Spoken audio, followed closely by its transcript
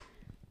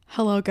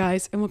Hello,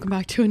 guys, and welcome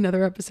back to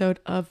another episode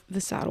of the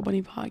Saddle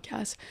Bunny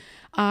podcast.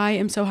 I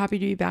am so happy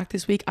to be back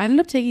this week. I ended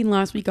up taking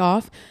last week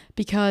off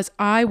because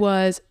I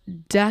was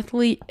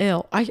deathly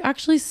ill. I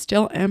actually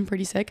still am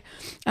pretty sick.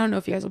 I don't know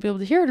if you guys will be able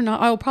to hear it or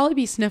not. I will probably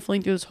be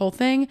sniffling through this whole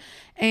thing.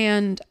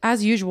 And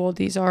as usual,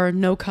 these are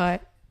no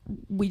cut.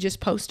 We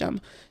just post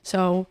them.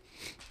 So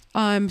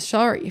I'm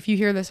sorry if you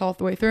hear this all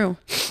the way through.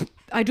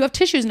 I do have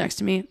tissues next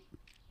to me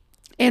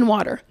and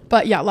water.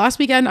 But yeah, last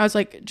weekend I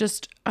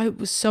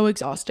was so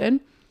exhausted.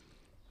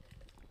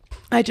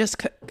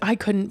 I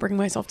couldn't bring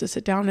myself to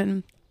sit down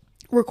and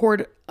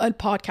record a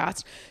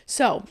podcast.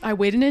 So I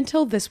waited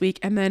until this week,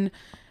 and then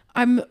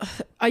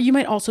you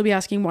might also be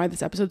asking why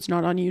this episode's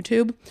not on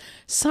YouTube.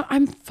 So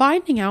I'm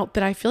finding out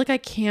that I feel like I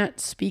can't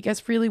speak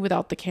as freely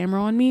without the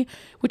camera on me,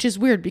 which is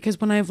weird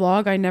because when I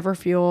vlog, I never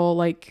feel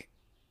like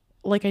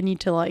I need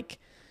to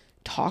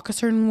talk a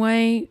certain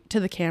way to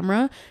the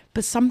camera,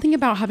 but something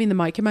about having the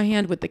mic in my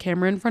hand with the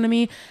camera in front of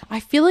me,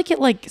 I feel like it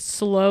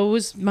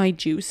slows my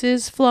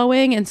juices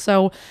flowing. And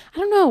so I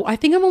don't know, I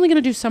think I'm only going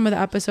to do some of the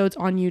episodes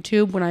on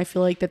YouTube when I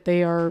feel like that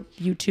they are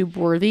YouTube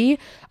worthy.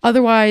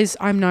 Otherwise,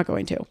 I'm not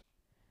going to.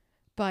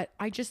 But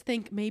I just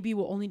think maybe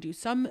we'll only do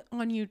some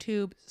on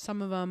YouTube.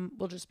 Some of them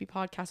will just be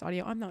podcast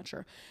audio. I'm not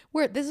sure.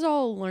 This is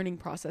all a learning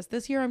process.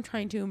 This year I'm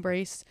trying to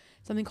embrace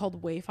something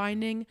called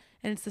wayfinding,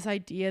 and it's this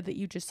idea that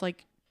you just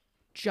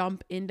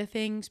jump into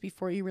things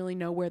before you really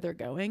know where they're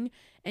going,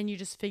 and you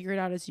just figure it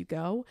out as you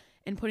go.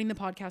 And putting the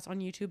podcast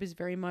on YouTube is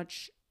very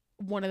much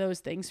one of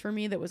those things for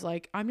me that was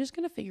I'm just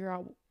going to figure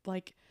out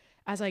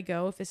as I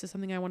go if this is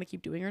something I want to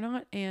keep doing or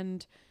not.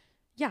 And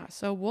yeah,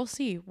 so we'll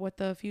see what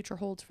the future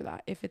holds for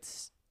that, if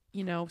it's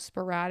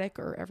sporadic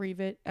or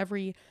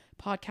every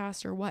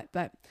podcast or what.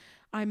 But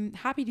I'm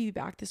happy to be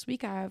back this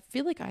week. I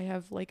feel like I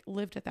have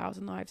lived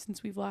 1,000 lives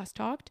since we've last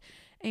talked,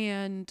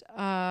 and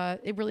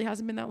it really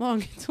hasn't been that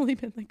long. It's only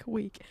been a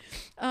week.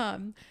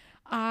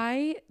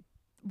 I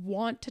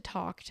want to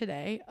talk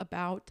today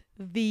about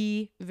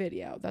the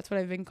video. That's what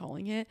I've been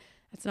calling it.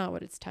 That's not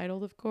what it's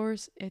titled, of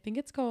course. I think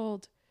it's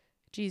called,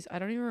 I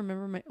don't even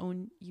remember my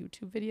own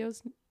YouTube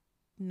video's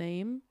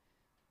name.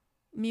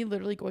 Me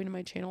literally going to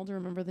my channel to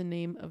remember the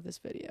name of this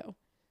video.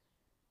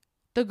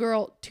 The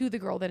girl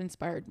that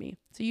inspired me.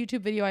 It's a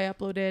YouTube video I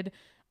uploaded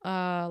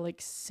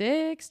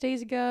 6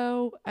 days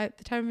ago at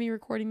the time of me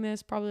recording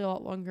this, probably a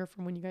lot longer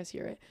from when you guys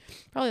hear it.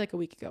 Probably a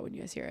week ago when you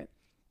guys hear it.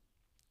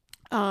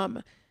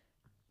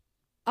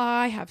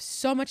 I have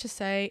so much to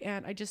say,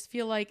 and I just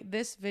feel like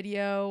this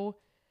video,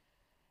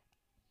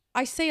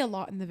 I say a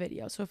lot in the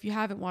video. So if you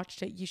haven't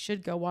watched it, you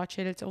should go watch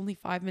it. It's only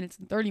 5 minutes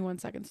and 31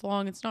 seconds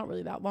long. It's not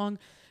really that long,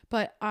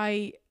 but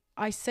I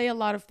say a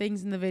lot of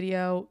things in the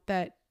video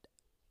that,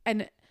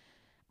 and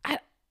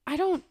I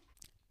don't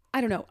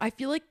know. I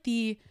feel like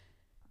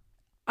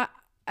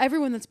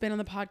everyone that's been on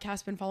the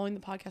podcast, been following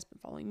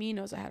me,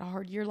 knows I had a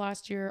hard year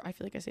last year. I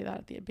feel like I say that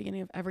at the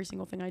beginning of every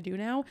single thing I do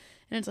now,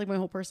 and it's my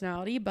whole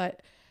personality.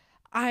 But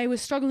I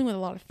was struggling with a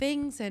lot of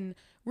things and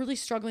really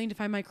struggling to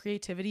find my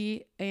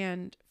creativity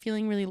and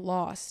feeling really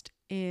lost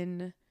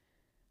in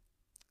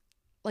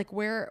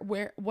where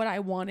what I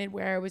wanted,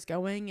 where I was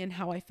going, and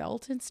how I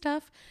felt and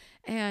stuff.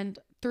 And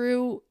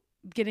through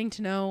getting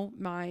to know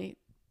my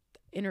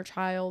inner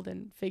child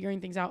and figuring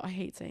things out, I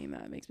hate saying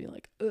that. It makes me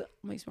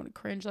makes me want to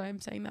cringe that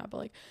I'm saying that,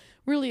 but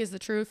really is the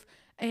truth.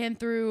 And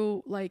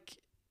through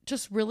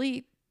just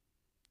really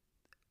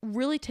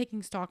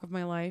taking stock of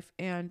my life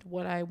and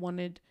what I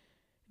wanted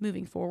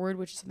moving forward,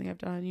 which is something I've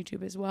done on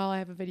YouTube as well. I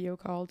have a video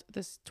called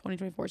 "This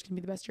 2024 is going to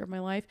be the best year of my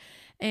life."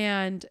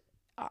 And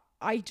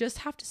I just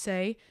have to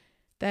say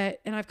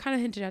that, and I've kind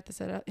of hinted at this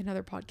in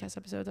other podcast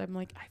episodes, I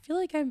feel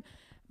like I'm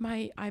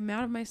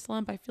out of my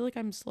slump. I feel like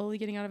I'm slowly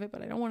getting out of it,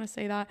 but I don't want to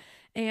say that.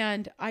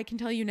 And I can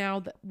tell you now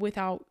that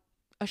without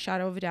a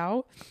shadow of a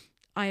doubt,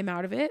 I am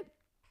out of it.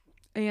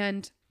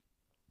 And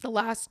the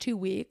last 2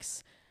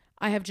 weeks,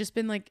 I have just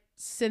been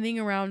sitting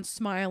around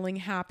smiling,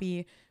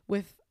 happy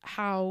with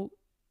how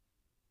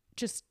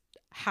just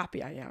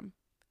happy I am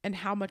and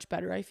how much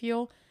better I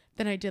feel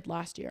than I did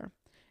last year,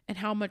 and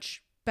how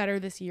much better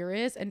this year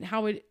is, and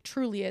how it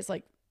truly is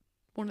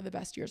one of the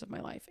best years of my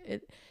life.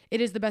 It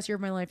is the best year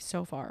of my life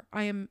so far.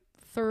 I am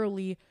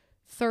thoroughly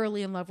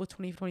in love with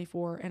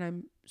 2024, and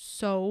I'm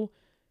so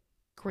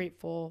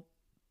grateful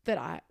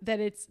that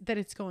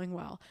it's going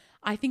well.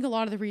 I think a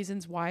lot of the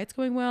reasons why it's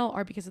going well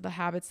are because of the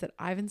habits that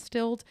I've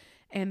instilled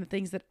and the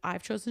things that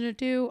I've chosen to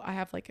do. I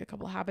have a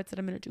couple of habits that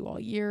I'm going to do all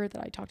year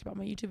that I talked about in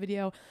my YouTube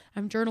video.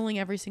 I'm journaling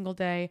every single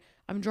day.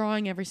 I'm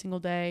drawing every single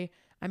day.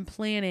 I'm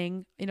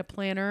planning in a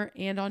planner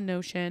and on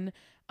Notion.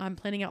 I'm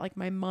planning out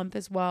my month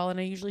as well. And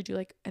I usually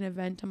do an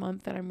event a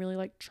month that I'm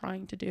really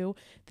trying to do.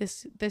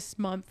 This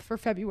month for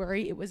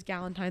February, it was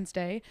Galentine's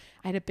Day.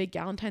 I had a big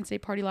Galentine's Day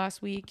party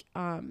last week.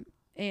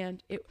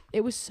 And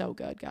it was so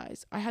good,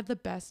 guys. I had the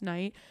best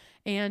night,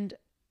 and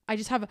I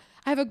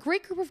have a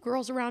great group of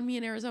girls around me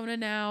in Arizona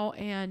now,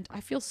 and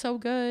I feel so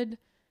good.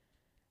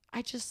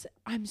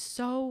 I'm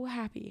so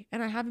happy,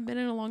 and I haven't been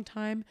in a long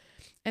time,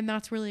 and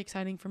that's really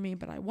exciting for me.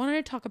 But I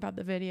wanted to talk about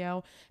the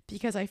video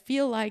because I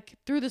feel like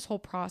through this whole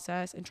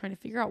process and trying to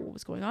figure out what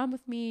was going on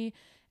with me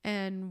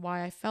and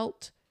why I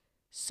felt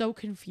so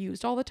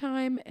confused all the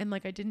time, and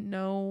like I didn't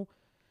know,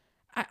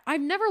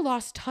 I've never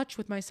lost touch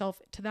with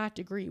myself to that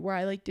degree where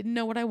I like didn't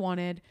know what I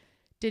wanted,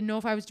 didn't know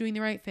if I was doing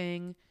the right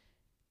thing,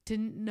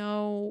 didn't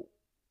know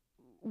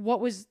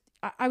what was,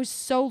 I was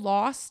so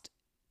lost,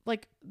 I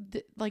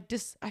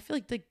feel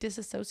like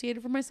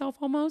disassociated from myself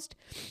almost.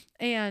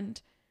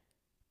 And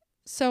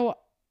so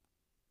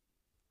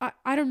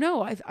I don't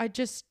know. I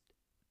just,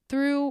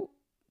 through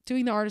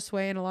doing the Artist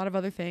Way and a lot of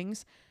other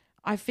things,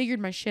 I figured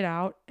my shit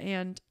out.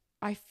 And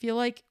I feel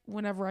like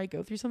whenever I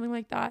go through something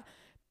like that,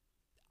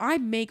 I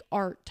make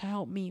art to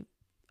help me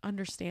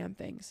understand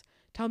things,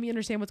 to help me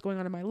understand what's going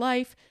on in my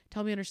life, to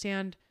help me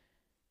understand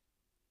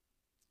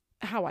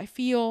how I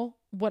feel,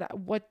 what,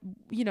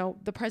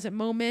 the present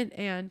moment.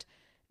 And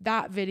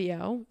that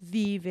video,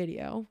 the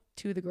video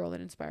to the girl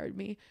that inspired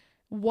me,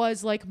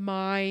 was like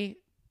my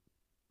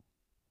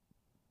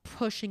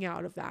pushing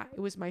out of that. It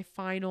was my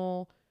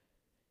final,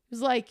 it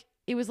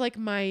was like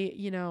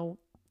my,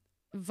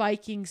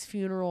 Vikings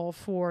funeral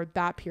for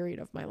that period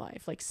of my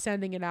life, like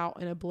sending it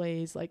out in a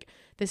blaze, like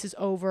this is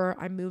over,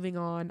 I'm moving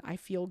on, I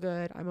feel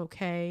good, I'm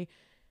okay,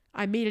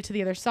 I made it to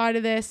the other side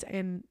of this,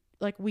 and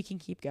like we can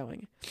keep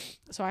going.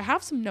 So I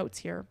have some notes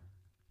here,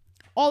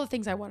 all the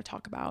things I want to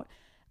talk about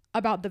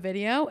the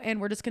video, and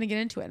we're just going to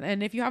get into it.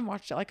 And if you haven't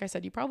watched it, like I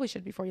said, you probably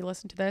should before you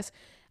listen to this.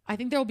 I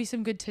think there will be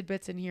some good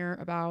tidbits in here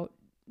about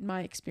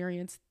my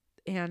experience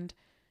and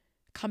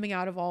coming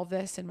out of all of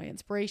this and my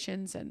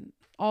inspirations and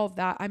all of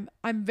that.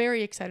 I'm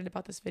very excited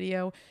about this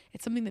video.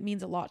 It's something that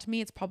means a lot to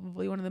me. It's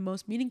probably one of the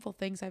most meaningful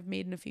things I've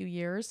made in a few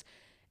years.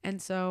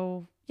 And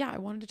so, yeah, I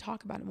wanted to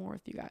talk about it more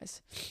with you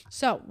guys.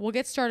 So we'll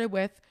get started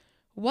with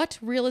what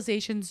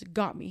realizations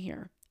got me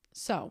here.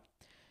 So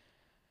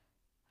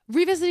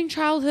revisiting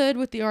childhood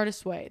with the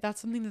Artist Way.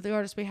 That's something that the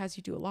Artist Way has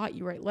you do a lot.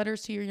 You write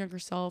letters to your younger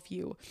self.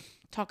 You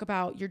talk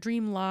about your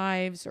dream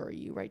lives, or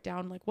you write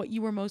down like what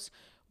you most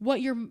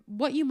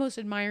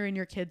admire in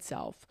your kid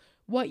self,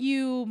 what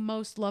you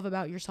most love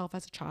about yourself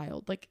as a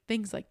child, like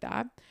things like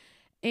that.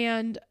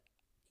 And,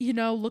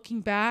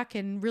 looking back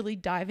and really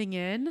diving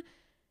in,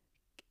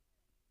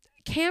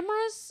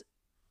 cameras,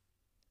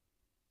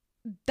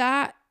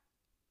 that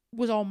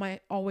was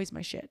always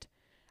my shit.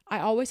 I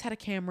always had a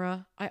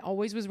camera. I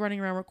always was running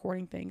around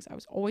recording things. I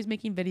was always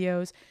making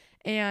videos.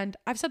 And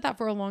I've said that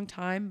for a long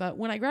time, but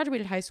when I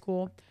graduated high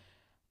school,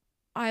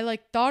 I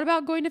like thought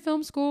about going to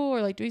film school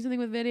or like doing something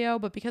with video,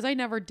 but because I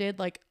never did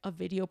like a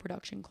video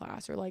production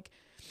class, or like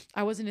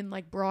I wasn't in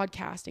like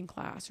broadcasting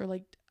class, or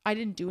like I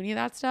didn't do any of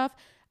that stuff,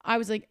 I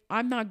was like,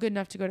 I'm not good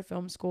enough to go to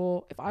film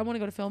school. If I want to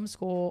go to film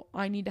school,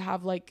 I need to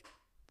have like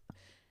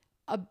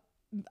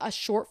a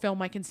short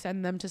film I can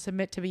send them to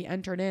submit to be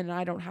entered in. And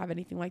I don't have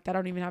anything like that. I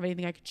don't even have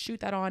anything I could shoot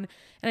that on.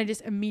 And I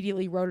just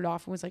immediately wrote it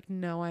off and was like,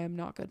 no, I am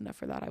not good enough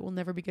for that. I will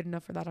never be good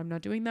enough for that. I'm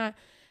not doing that.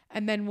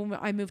 And then when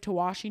I moved to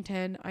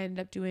Washington, I ended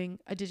up doing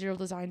a digital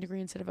design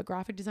degree instead of a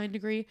graphic design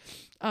degree,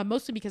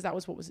 mostly because that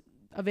was what was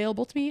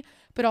available to me.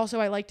 But also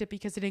I liked it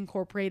because it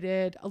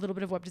incorporated a little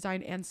bit of web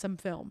design and some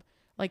film,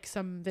 like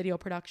some video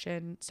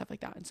production, stuff like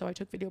that. And so I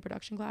took video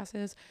production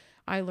classes.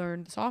 I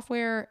learned the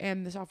software,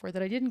 and the software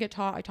that I didn't get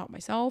taught, I taught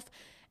myself.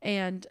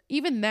 And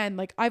even then,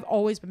 like I've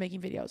always been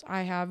making videos.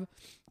 I have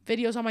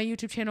videos on my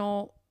YouTube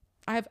channel.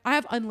 I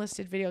have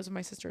unlisted videos of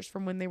my sisters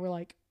from when they were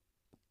like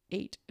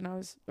 8 and I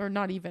was, or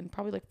not even,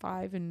 probably like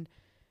 5 and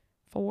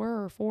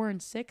 4 or 4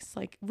 and 6,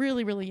 like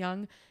really, really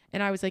young.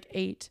 And I was like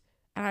 8.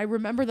 And I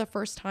remember the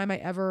first time I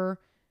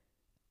ever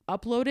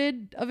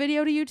uploaded a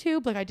video to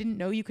YouTube. Like I didn't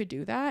know you could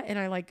do that. And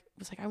I like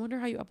was like, I wonder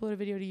how you upload a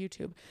video to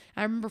YouTube. And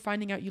I remember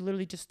finding out you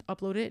literally just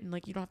upload it, and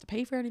like you don't have to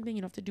pay for anything.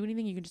 You don't have to do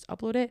anything. You can just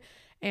upload it.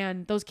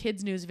 And those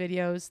kids news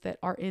videos that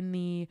are in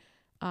the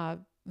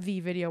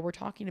video we're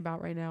talking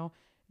about right now,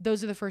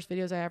 those are the first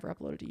videos I ever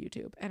uploaded to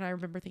YouTube. And I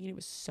remember thinking it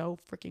was so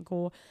freaking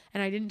cool.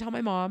 And I didn't tell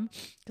my mom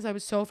because I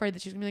was so afraid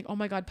that she was gonna be like, oh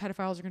my God,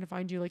 pedophiles are gonna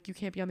find you. Like you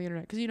can't be on the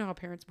internet. Cause you know how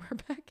parents were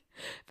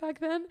back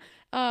then.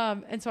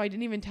 And so I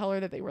didn't even tell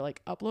her that they were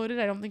like uploaded.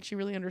 I don't think she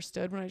really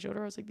understood when I showed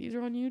her. I was like, these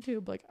are on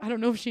YouTube. Like, I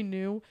don't know if she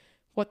knew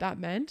what that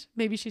meant.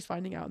 Maybe she's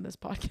finding out in this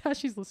podcast.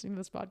 She's listening to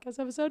this podcast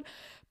episode.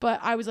 But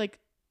I was like,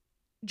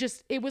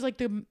 it was like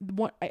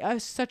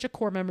such a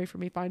core memory for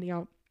me finding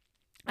out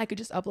I could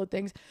just upload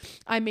things.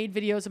 I made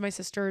videos of my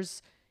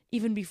sisters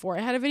even before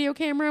I had a video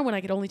camera, when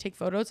I could only take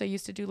photos. I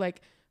used to do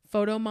like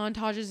photo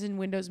montages in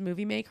Windows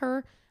Movie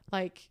Maker,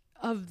 like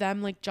of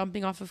them like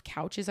jumping off of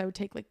couches. I would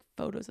take like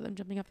photos of them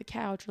jumping off the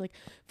couch, or like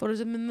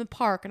photos of them in the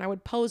park, and I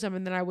would pose them,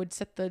 and then I would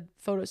set the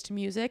photos to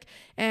music.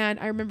 And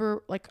I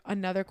remember like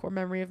another core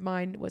memory of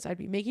mine was I'd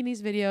be making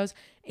these videos,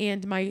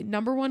 and my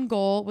number one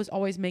goal was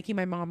always making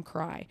my mom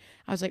cry.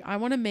 I was like, I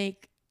want to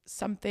make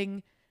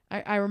something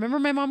I remember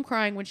my mom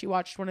crying when she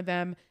watched one of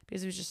them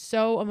because it was just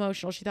so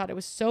emotional. She thought it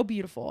was so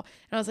beautiful.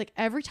 And I was like,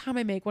 every time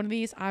I make one of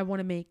these, I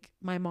want to make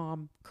my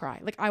mom cry.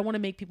 Like, I want to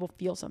make people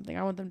feel something.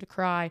 I want them to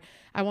cry.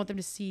 I want them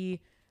to see,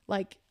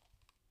 like,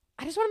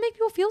 I just want to make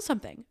people feel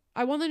something.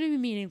 I want them to be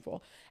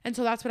meaningful. And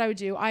so that's what I would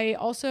do. I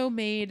also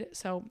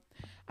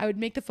I would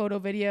make the photo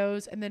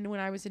videos. And then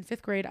when I was in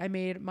 5th grade, I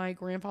made my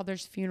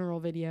grandfather's funeral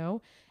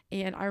video.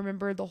 And I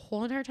remember the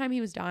whole entire time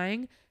he was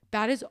dying,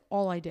 that is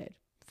all I did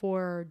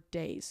for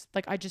days.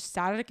 Like, I just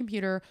sat at a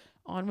computer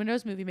on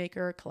Windows Movie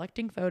Maker,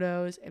 collecting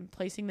photos and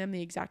placing them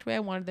the exact way I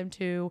wanted them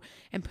to,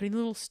 and putting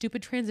little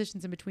stupid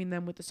transitions in between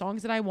them with the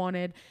songs that I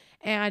wanted.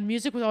 And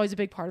music was always a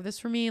big part of this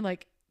for me.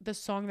 Like, the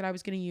song that I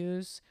was going to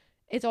use,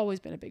 it's always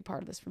been a big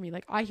part of this for me.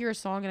 Like, I hear a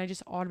song and I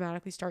just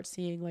automatically start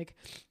seeing like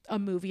a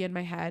movie in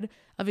my head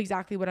of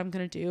exactly what I'm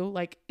going to do.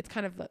 Like, it's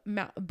kind of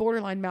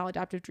borderline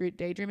maladaptive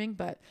daydreaming,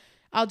 but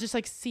I'll just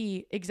like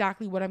see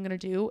exactly what I'm going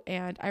to do.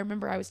 And I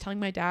remember I was telling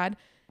my dad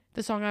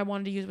the song I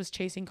wanted to use was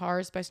Chasing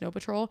Cars by Snow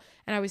Patrol.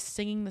 And I was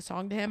singing the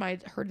song to him. I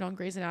had heard it on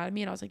Grey's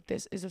Anatomy and I was like,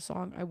 this is a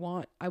song I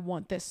want. I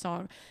want this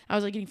song. I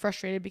was like getting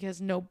frustrated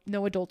because no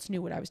adults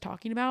knew what I was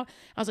talking about.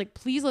 I was like,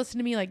 please listen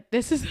to me. Like,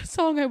 this is the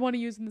song I want to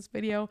use in this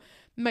video.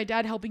 My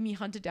dad helping me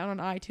hunt it down on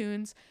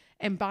iTunes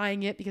and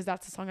buying it because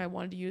that's the song I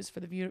wanted to use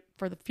for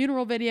the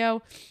funeral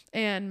video.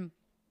 And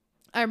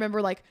I remember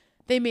like,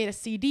 they made a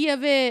CD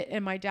of it,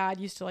 and my dad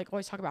used to like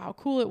always talk about how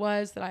cool it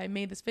was that I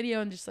made this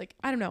video, and just like,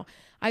 I don't know.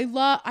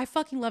 I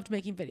fucking loved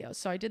making videos.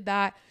 So I did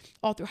that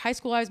all through high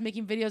school. I was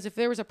making videos. If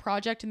there was a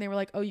project and they were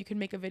like, oh, you can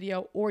make a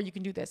video or you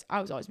can do this, I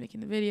was always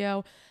making the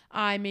video.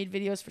 I made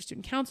videos for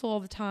student council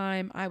all the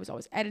time. I was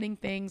always editing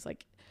things.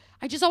 Like,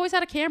 I just always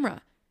had a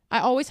camera. I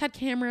always had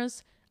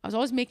cameras. I was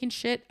always making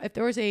shit. If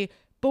there was a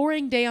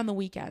boring day on the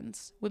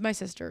weekends with my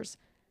sisters,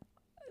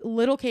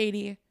 little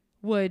Katie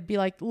would be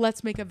like,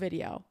 let's make a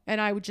video.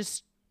 And I would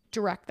just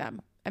direct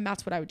them. And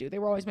that's what I would do. They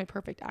were always my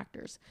perfect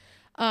actors.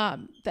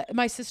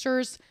 My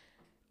sisters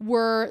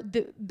were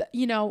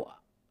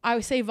I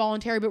would say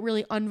voluntary, but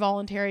really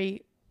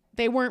involuntary.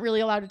 They weren't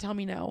really allowed to tell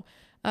me no.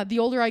 The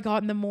older I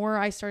got and the more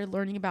I started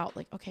learning about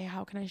like, okay,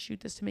 how can I shoot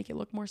this to make it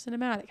look more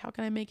cinematic? How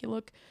can I make it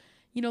look,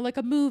 like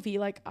a movie?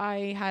 Like,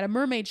 I had a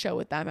mermaid show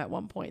with them at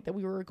one point that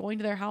we were going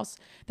to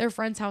their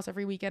friend's house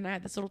every weekend. I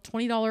had this little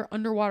 $20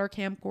 underwater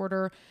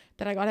camcorder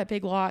that I got at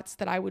Big Lots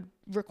that I would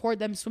record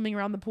them swimming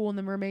around the pool in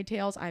the mermaid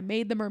tails. I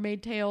made the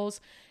mermaid tails,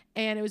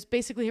 and it was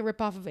basically a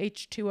ripoff of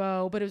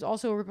H2O, but it was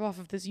also a ripoff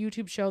of this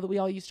YouTube show that we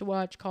all used to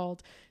watch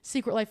called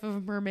Secret Life of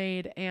a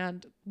Mermaid.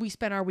 And we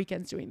spent our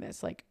weekends doing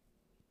this. Like,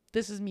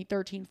 this is me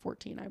 13,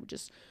 14. I would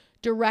just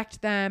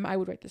direct them. I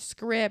would write the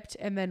script,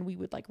 and then we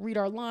would like read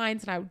our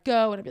lines, and I would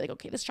go and I'd be like,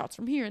 okay, this shot's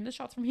from here and this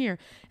shot's from here.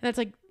 And that's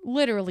like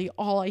literally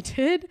all I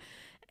did.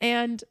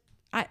 And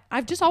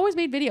I've just always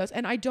made videos,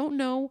 and I don't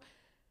know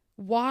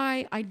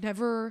why I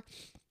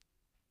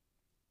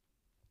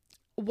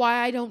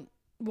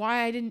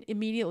didn't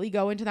immediately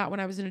go into that when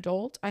I was an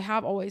adult. I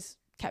have always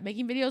kept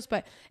making videos,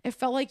 but it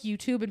felt like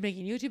YouTube and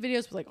making YouTube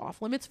videos was like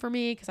off limits for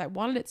me because I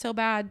wanted it so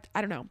bad.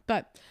 I don't know.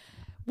 But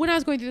when I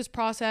was going through this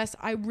process,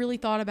 I really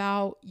thought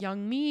about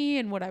young me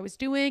and what I was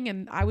doing.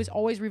 And I was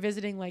always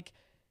revisiting like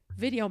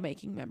video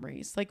making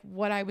memories, like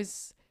what I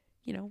was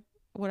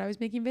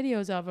making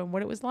videos of and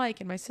what it was like,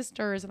 and my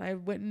sisters. And I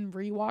went and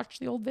rewatched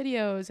the old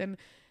videos and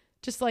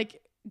just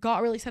like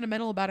got really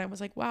sentimental about it and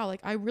was like, wow, like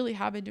I really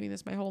have been doing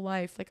this my whole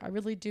life. Like, I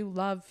really do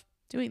love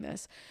doing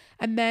this.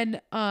 And then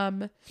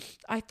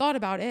I thought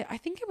about it. I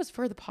think it was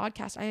for the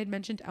podcast I had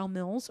mentioned Elle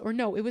Mills, or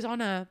no, it was on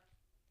the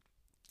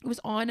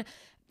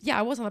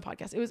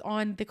podcast. It was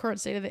on the Current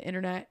State of the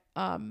Internet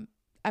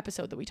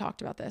episode that we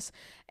talked about this.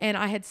 And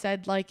I had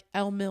said like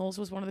Elle Mills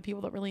was one of the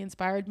people that really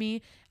inspired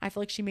me. I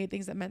feel like she made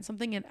things that meant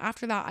something. And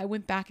after that, I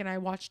went back and I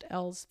watched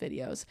Elle's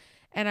videos,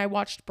 and I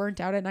watched Burnt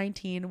Out at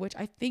 19, which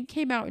I think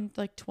came out in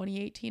like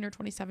 2018 or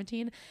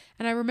 2017.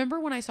 And I remember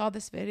when I saw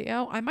this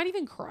video, I might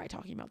even cry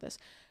talking about this.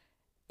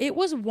 It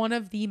was one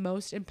of the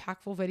most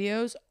impactful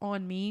videos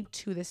on me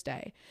to this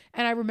day.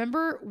 And I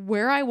remember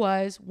where I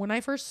was when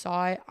I first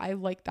saw it. I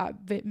like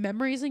that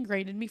memory is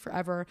ingrained in me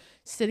forever,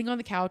 sitting on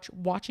the couch,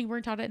 watching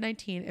Burnt Out at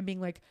 19 and being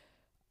like,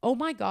 oh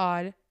my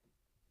God,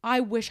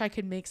 I wish I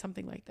could make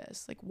something like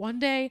this. Like, one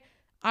day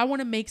I want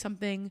to make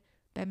something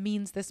that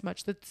means this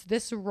much, that's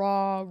this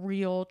raw,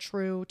 real,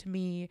 true to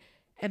me,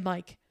 and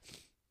like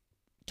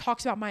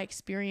talks about my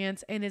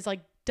experience and is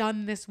like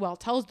done this well,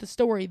 tells the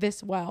story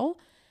this well.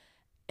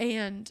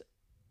 And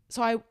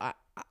so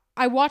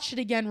I watched it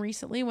again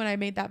recently when I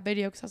made that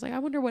video because I was like, I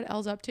wonder what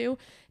Elle's up to.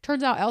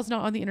 Turns out Elle's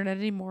not on the internet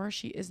anymore.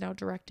 She is now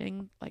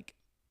directing like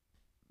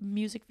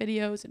music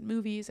videos and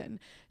movies, and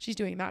she's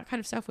doing that kind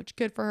of stuff, which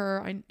good for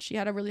her. She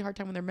had a really hard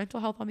time with her mental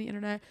health on the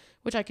internet,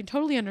 which I can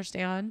totally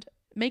understand.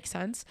 Makes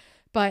sense.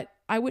 But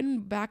I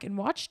went back and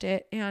watched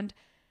it, and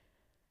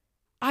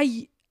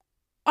I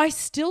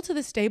still to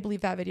this day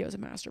believe that video is a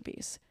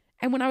masterpiece.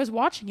 And when I was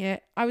watching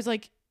it, I was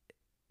like,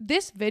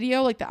 this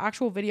video, like the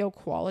actual video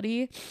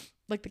quality,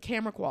 like the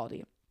camera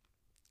quality,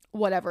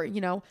 whatever,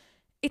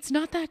 it's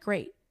not that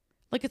great.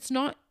 Like, it's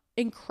not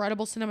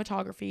incredible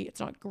cinematography. It's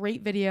not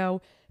great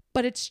video,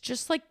 but it's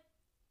just like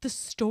the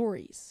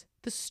story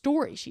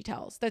she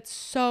tells that's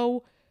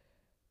so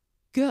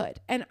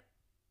good. And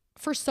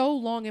for so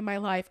long in my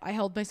life, I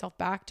held myself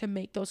back to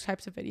make those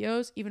types of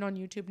videos, even on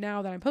YouTube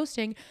now that I'm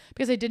posting,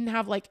 because I didn't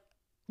have like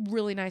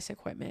really nice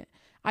equipment.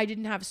 I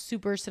didn't have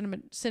super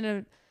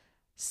cinegraphic,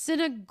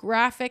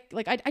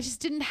 like I just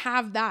didn't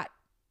have that.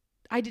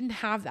 I didn't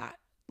have that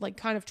like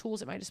kind of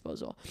tools at my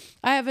disposal.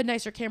 I have a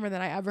nicer camera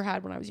than I ever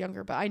had when I was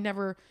younger, but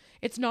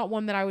it's not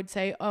one that I would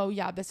say, oh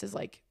yeah, this is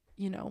like,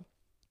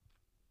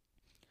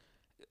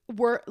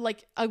 we're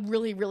like a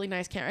really, really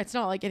nice camera. It's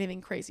not like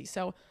anything crazy.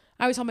 So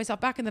I always held myself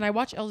back. And then I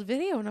watched Elle's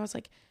video and I was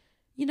like,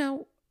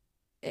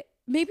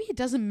 maybe it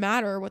doesn't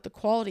matter what the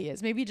quality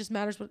is. Maybe it just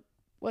matters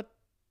what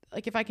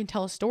like if I can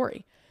tell a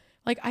story.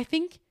 Like I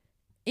think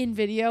in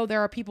video,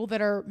 there are people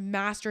that are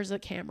masters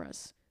at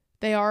cameras.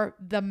 They are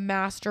the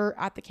master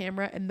at the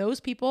camera. And those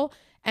people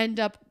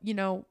end up,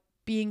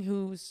 being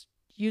who's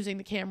using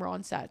the camera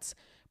on sets.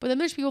 But then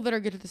there's people that are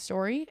good at the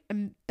story.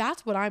 And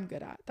that's what I'm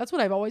good at. That's what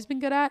I've always been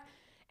good at.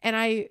 And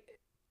I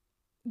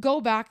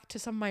go back to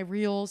some of my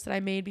reels that I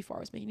made before I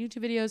was making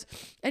YouTube videos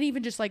and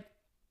even just like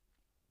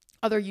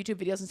other YouTube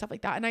videos and stuff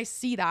like that. And I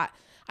see that.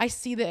 I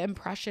see the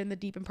impression, the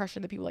deep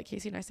impression that people like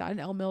Casey Neistat and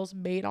Elle Mills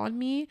made on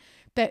me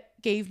that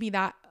gave me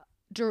that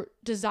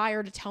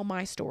desire to tell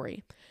my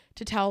story,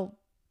 to tell,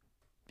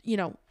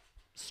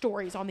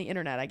 stories on the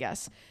internet, I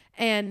guess.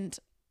 And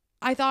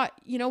I thought,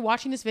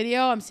 watching this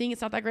video, I'm seeing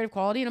it's not that great of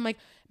quality. And I'm like,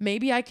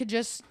 maybe it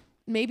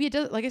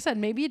does, like I said,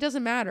 maybe it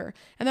doesn't matter.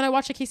 And then I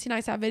watched a Casey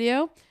Neistat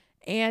video.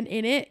 And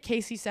in it,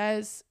 Casey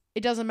says,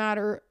 it doesn't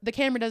matter. The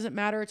camera doesn't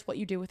matter. It's what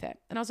you do with it.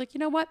 And I was like, you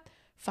know what?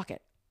 Fuck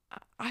it.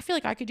 I feel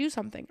like I could do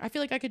something. I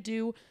feel like I could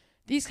do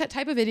these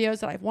type of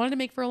videos that I've wanted to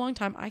make for a long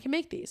time. I can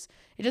make these.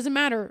 It doesn't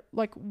matter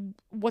like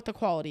what the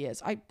quality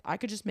is. I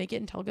could just make it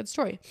and tell a good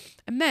story.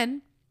 And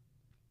then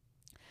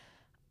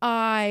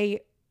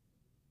I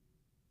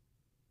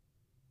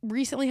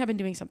recently have been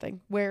doing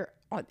something where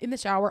in the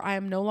shower, I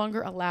am no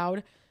longer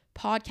allowed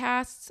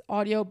podcasts,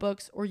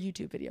 audiobooks, or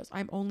YouTube videos.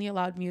 I'm only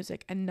allowed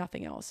music and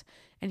nothing else.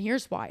 And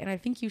here's why. And I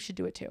think you should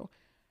do it too.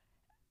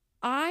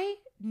 I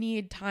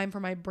need time for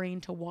my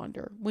brain to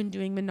wander when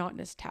doing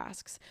monotonous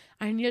tasks.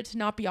 I need it to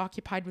not be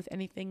occupied with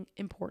anything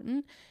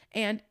important.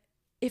 And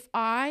if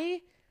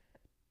I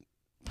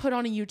put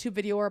on a YouTube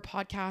video or a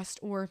podcast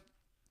or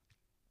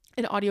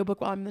an audiobook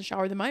while I'm in the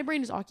shower, then my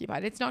brain is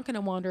occupied. It's not going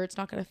to wander. It's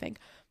not going to think.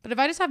 But if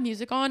I just have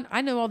music on,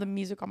 I know all the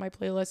music on my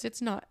playlist. It's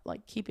not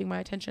like keeping my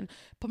attention,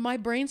 but my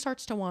brain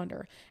starts to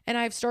wander. And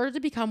I've started to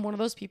become one of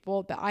those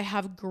people that I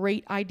have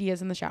great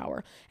ideas in the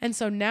shower. And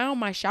so now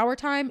my shower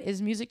time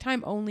is music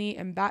time only.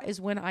 And that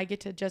is when I get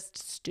to just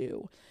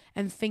stew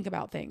and think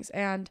about things.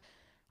 And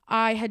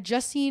I had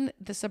just seen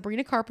the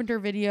Sabrina Carpenter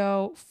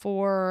video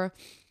for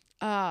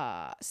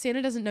Santa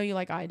Doesn't Know You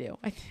Like I Do,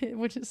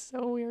 which is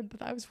so weird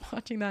that I was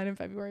watching that in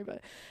February,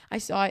 but I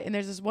saw it. And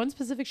there's this one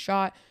specific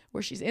shot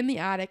where she's in the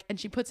attic and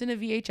she puts in a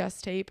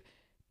VHS tape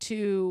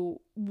to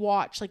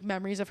watch like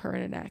memories of her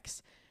and an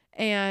ex.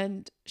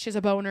 And she has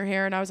a bow in her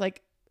hair. And I was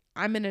like,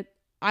 I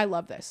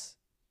love this.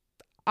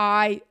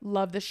 I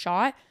love this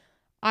shot.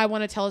 I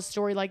want to tell a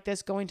story like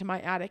this, going to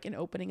my attic and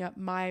opening up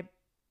my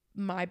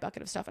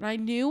bucket of stuff. And I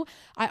knew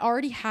I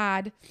already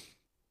had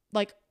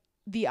like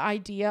the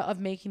idea of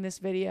making this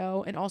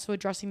video and also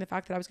addressing the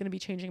fact that I was going to be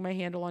changing my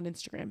handle on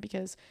Instagram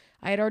because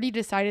I had already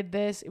decided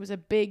this. It was a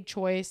big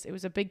choice. It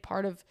was a big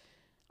part of,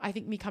 I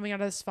think, me coming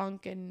out of this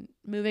funk and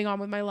moving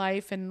on with my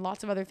life and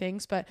lots of other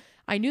things. But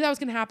I knew that was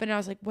going to happen. And I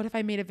was like, what if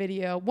I made a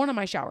video? One of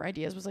my shower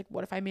ideas was like,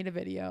 what if I made a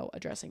video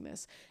addressing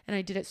this? And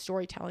I did it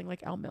storytelling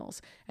like Elle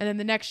Mills. And then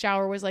the next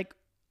shower was like,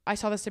 I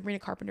saw the Sabrina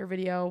Carpenter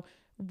video.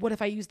 What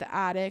if I use the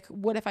attic?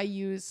 What if I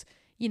use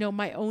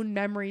my own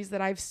memories that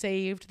I've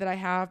saved that I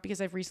have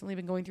because I've recently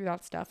been going through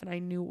that stuff and I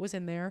knew it was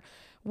in there.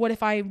 What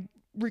if I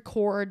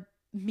record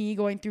me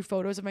going through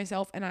photos of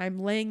myself and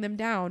I'm laying them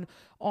down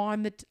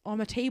on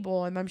the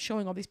table and I'm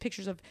showing all these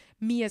pictures of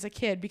me as a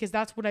kid because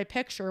that's what I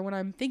picture when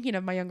I'm thinking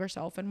of my younger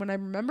self and when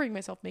I'm remembering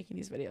myself making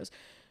these videos.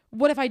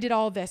 What if I did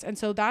all of this? And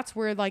so that's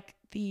where like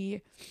the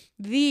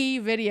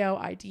video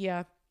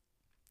idea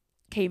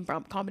came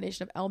from,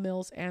 combination of Elle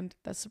Mills and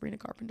the Sabrina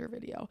Carpenter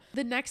video.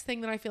 The next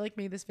thing that I feel like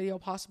made this video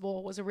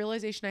possible was a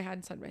realization I had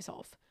inside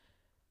myself,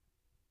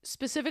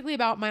 specifically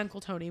about my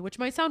Uncle Tony, which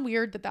might sound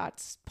weird that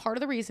that's part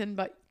of the reason,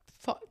 but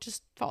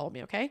just follow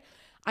me, okay?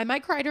 I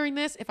might cry during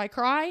this. If I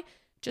cry,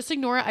 just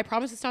ignore it. I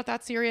promise it's not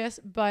that serious,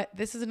 but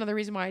this is another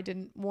reason why I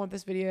didn't want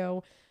this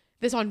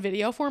on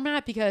video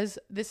format, because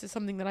this is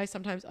something that I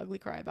sometimes ugly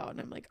cry about.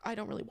 And I'm like, I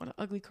don't really want to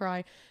ugly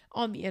cry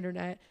on the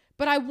internet,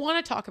 but I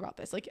want to talk about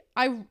this. Like,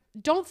 I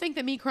don't think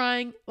that me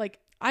crying, like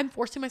I'm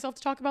forcing myself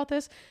to talk about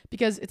this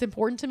because it's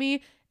important to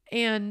me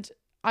and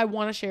I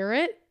want to share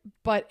it,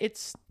 but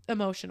it's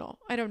emotional.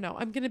 I don't know.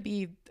 I'm going to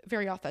be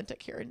very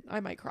authentic here and I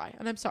might cry,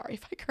 and I'm sorry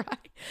if I cry,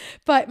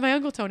 but my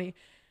Uncle Tony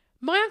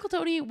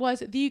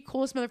was the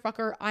coolest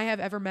motherfucker I have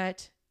ever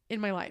met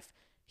in my life.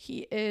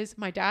 He is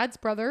my dad's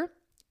brother,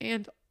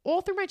 and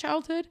all through my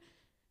childhood,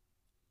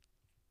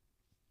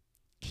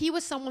 he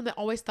was someone that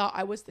always thought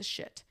I was the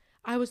shit.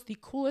 I was the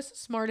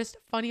coolest, smartest,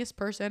 funniest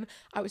person.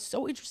 I was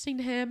so interesting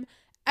to him.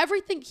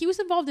 Everything, he was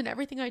involved in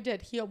everything I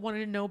did. He wanted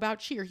to know about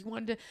cheer. He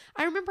wanted to,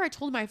 I remember I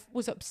told him I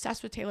was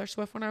obsessed with Taylor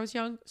Swift when I was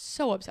young.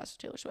 So obsessed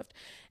with Taylor Swift.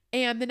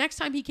 And the next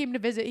time he came to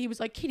visit, he was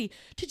like, Katie,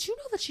 did you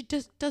know that she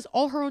does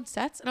all her own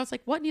sets? And I was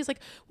like, what? And he's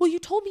like, well, you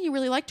told me you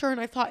really liked her. And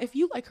I thought, if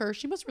you like her,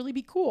 she must really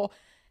be cool.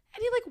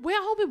 And he like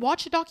went home and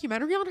watched a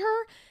documentary on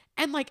her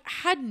and like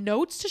had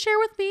notes to share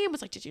with me and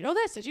was like, did you know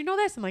this? Did you know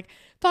this? And like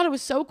thought it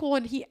was so cool.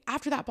 And he,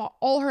 after that, bought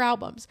all her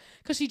albums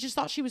because he just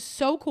thought she was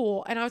so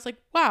cool. And I was like,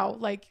 wow,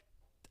 like,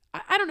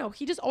 I don't know.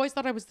 He just always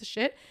thought I was the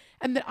shit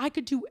and that I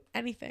could do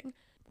anything.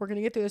 We're going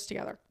to get through this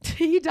together.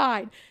 He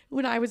died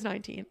when I was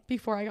 19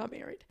 before I got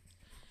married.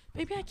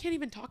 Maybe I can't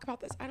even talk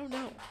about this. I don't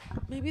know.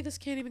 Maybe this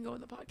can't even go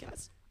in the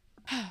podcast.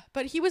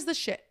 But he was the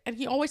shit and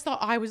he always thought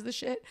I was the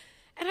shit.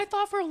 And I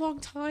thought for a long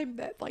time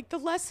that like the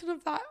lesson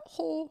of that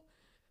whole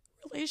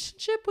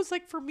relationship was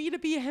like for me to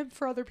be him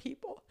for other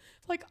people.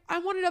 Like I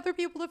wanted other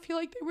people to feel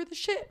like they were the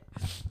shit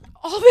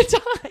all the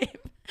time.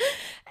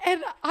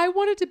 And I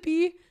wanted to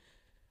be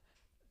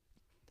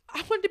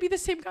the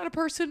same kind of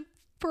person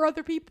for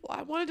other people.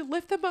 I wanted to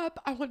lift them up.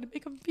 I wanted to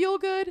make them feel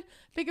good,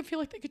 make them feel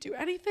like they could do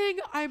anything.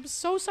 I'm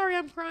so sorry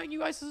I'm crying, you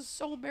guys. This is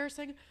so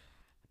embarrassing. I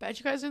bet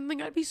you guys didn't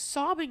think I'd be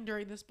sobbing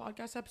during this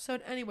podcast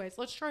episode. Anyways,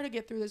 let's try to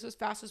get through this as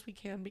fast as we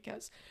can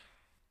because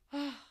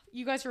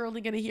you guys are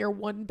only going to hear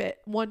one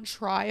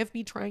try of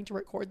me trying to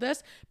record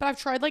this, but I've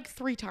tried like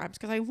 3 times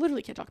because I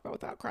literally can't talk about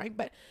it without crying.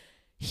 But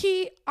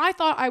I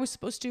thought I was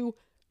supposed to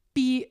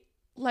be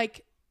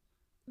like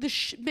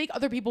make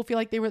other people feel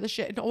like they were the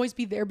shit and always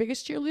be their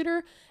biggest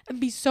cheerleader and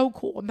be so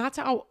cool. And that's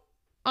how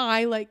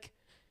I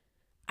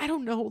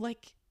don't know,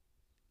 like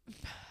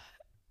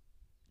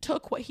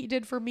took what he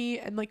did for me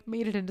and like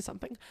made it into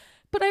something.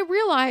 But I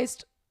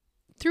realized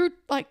through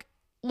like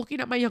looking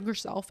at my younger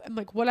self and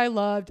like what I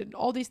loved and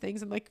all these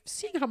things and like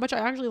seeing how much I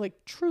actually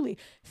like truly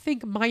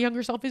think my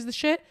younger self is the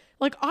shit.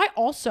 Like I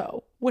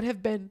also would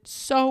have been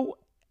so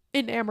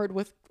enamored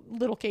with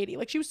little Katie.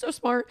 Like she was so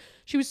smart.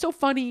 She was so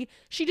funny.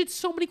 She did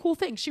so many cool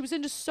things. She was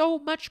into so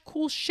much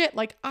cool shit.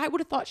 Like I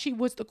would have thought she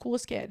was the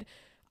coolest kid.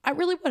 I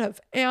really would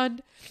have.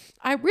 And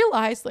I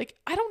realized like,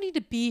 I don't need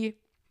to be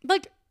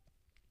like,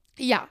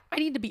 yeah, I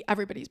need to be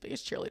everybody's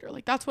biggest cheerleader.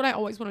 Like that's what I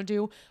always want to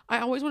do. I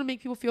always want to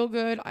make people feel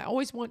good. I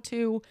always want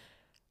to,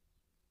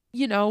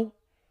 you know,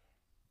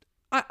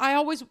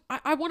 I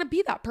want to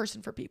be that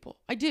person for people.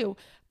 I do.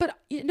 But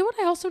you know what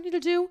I also need to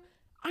do?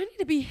 I need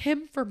to be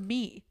him for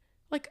me.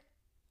 Like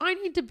I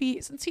need to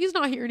be, since he's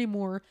not here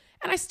anymore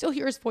and I still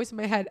hear his voice in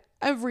my head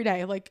every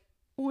day. Like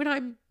when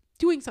I'm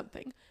doing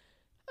something,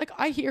 like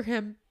I hear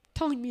him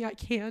telling me I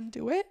can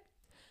do it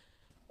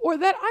or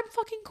that I'm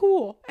fucking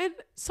cool. And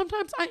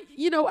sometimes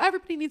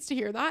everybody needs to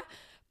hear that,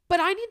 but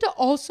I need to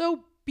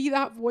also be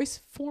that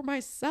voice for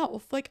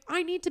myself. Like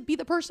I need to be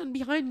the person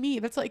behind me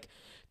that's like,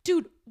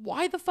 dude,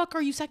 why the fuck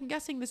are you second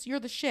guessing this? You're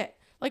the shit.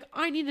 Like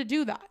I need to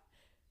do that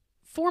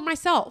for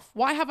myself.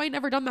 Why have I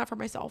never done that for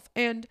myself?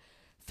 And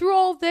through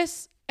all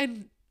this,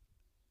 and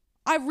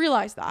I've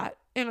realized that,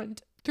 and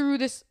through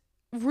this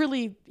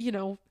really,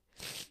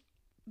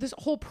 this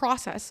whole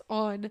process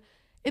in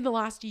the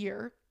last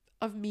year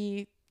of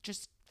me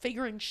just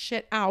figuring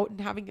shit out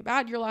and having a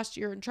bad year last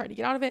year and trying to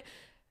get out of it,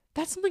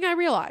 that's something I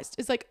realized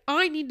is like,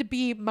 I need to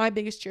be my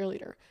biggest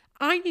cheerleader.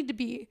 I need to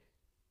be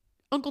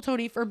Uncle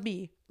Tony for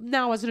me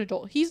now as an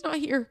adult. He's not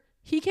here.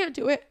 He can't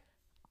do it.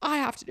 I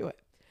have to do it.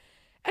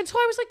 And so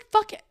I was like,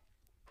 fuck it.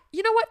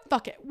 You know what?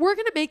 Fuck it. We're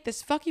going to make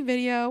this fucking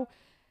video.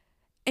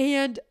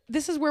 And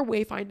this is where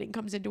wayfinding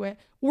comes into it.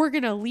 We're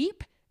going to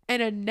leap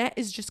and a net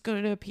is just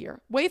going to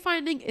appear.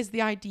 Wayfinding is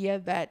the idea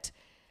that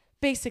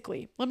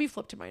basically, let me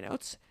flip to my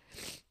notes.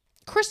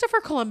 Christopher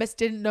Columbus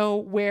didn't know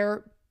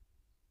where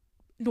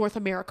North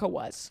America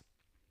was,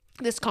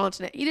 this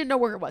continent. He didn't know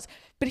where it was,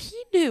 but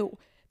he knew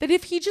that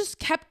if he just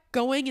kept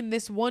going in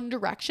this one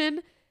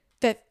direction,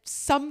 that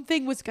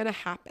something was going to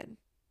happen.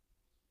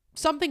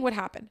 Something would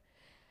happen.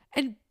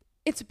 And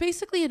it's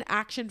basically an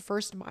action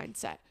first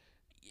mindset.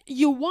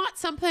 You want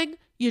something,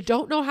 you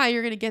don't know how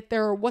you're going to get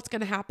there or what's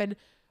going to happen,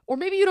 or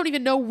maybe you don't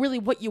even know really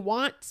what you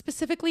want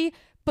specifically,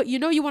 but you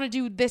know you want to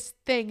do this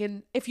thing.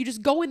 And if you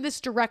just go in this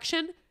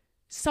direction,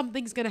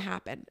 something's going to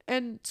happen.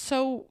 And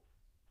so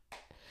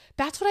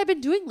that's what I've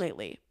been doing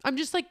lately. I'm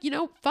just like,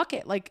 fuck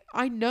it. Like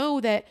I know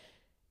that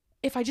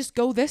if I just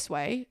go this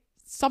way,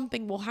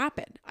 something will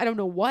happen. I don't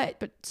know what,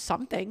 but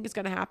something is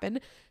going to happen.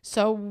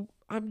 So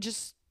I'm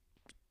just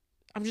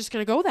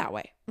going to go that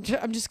way.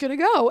 I'm just going to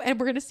go and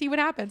we're going to see what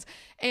happens.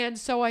 And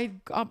so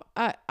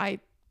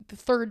the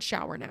third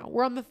shower now.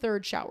 We're on the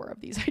third shower of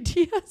these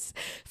ideas.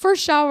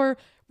 First shower,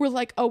 we're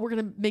like, oh, we're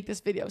going to make this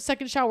video.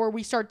 Second shower,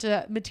 we start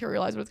to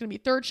materialize what it's going to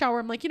be. Third shower,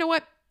 I'm like, you know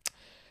what?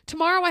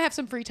 Tomorrow I have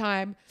some free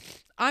time.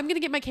 I'm going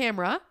to get my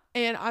camera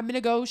and I'm going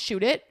to go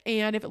shoot it.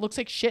 And if it looks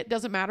like shit,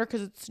 doesn't matter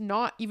because it's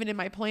not even in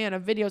my plan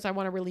of videos I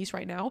want to release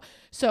right now.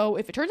 So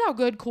if it turns out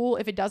good, cool.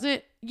 If it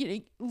doesn't,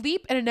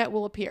 leap and a net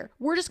will appear.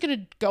 We're just going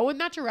to go in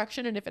that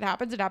direction. And if it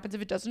happens, it happens.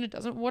 If it doesn't, it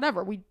doesn't,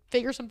 whatever. We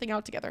figure something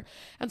out together.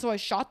 And so I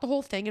shot the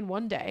whole thing in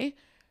one day.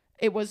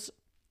 It was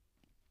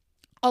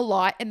a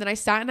lot. And then I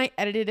sat and I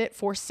edited it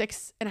for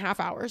 6.5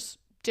 hours.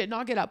 Did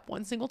not get up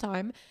one single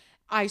time.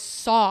 I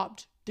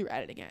sobbed through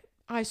editing it.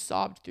 I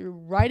sobbed through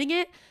writing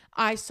it.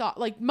 I saw,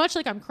 like, much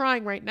like I'm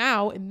crying right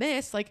now in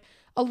this, like,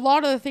 a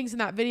lot of the things in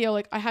that video,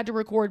 like, I had to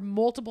record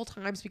multiple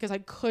times because I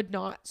could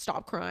not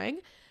stop crying.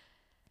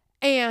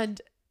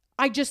 And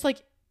I just,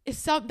 like,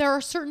 there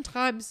are certain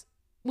times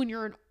when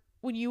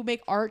you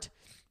make art,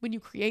 when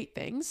you create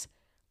things,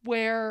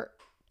 where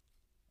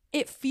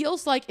it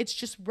feels like it's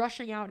just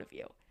rushing out of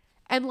you.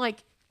 And,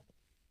 like,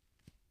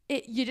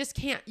 you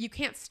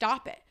can't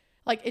stop it.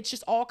 Like, it's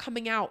just all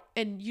coming out,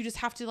 and you just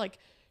have to, like,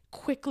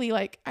 quickly,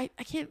 like, I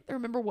can't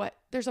remember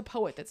there's a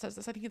poet that says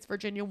this. I think it's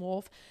Virginia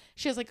Woolf.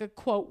 She has, like, a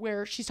quote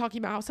where she's talking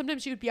about how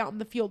sometimes she would be out in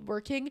the field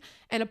working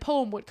and a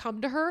poem would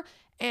come to her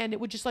and it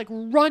would just, like,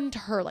 run to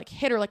her, like,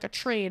 hit her like a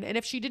train. And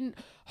if she didn't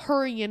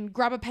hurry and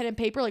grab a pen and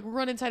paper, like,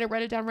 run inside and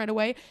write it down right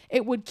away,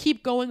 it would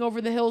keep going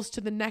over the hills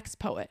to the next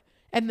poet.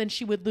 And then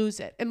she would lose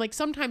it. And, like,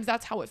 sometimes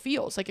that's how it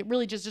feels. Like, it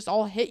really just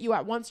all hit you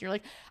at once. And you're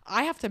like,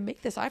 I have to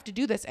make this. I have to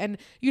do this. And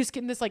you just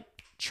get in this, like,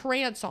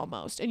 trance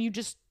almost. And you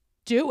just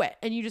do it.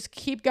 And you just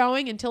keep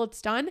going until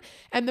it's done.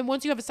 And then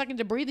once you have a second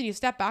to breathe and you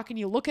step back and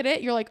you look at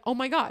it, you're like, oh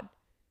my God,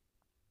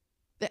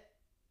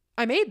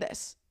 I made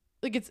this.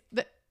 Like,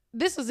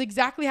 this is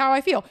exactly how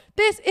I feel.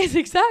 This is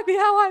exactly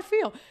how I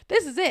feel.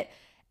 This is it.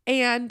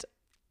 And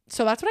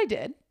so that's what I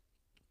did.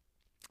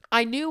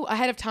 I knew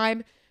ahead of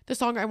time the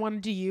song I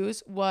wanted to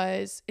use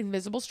was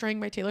Invisible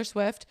String by Taylor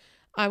Swift.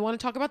 I want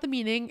to talk about the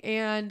meaning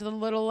and the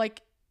little,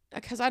 like,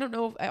 because I don't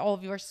know if all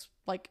of you are,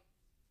 like,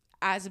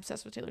 as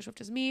obsessed with Taylor Swift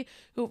as me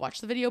who have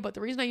watched the video, but the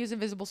reason I use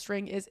Invisible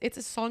String is it's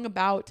a song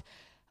about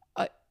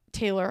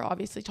Taylor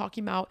obviously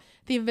talking about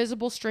the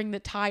invisible string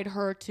that tied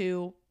her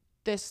to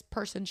this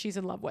person she's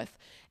in love with.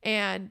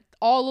 And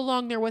all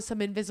along there was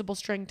some invisible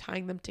string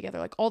tying them together,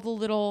 like all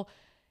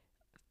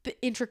the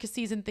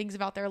intricacies and things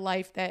about their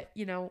life that,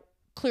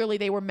 clearly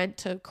they were meant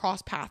to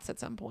cross paths at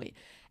some point.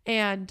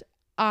 And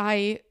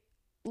I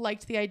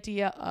liked the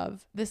idea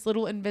of this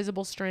little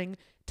invisible string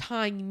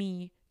tying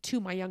me to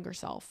my younger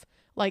self.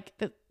 Like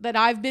that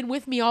I've been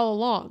with me all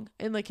along.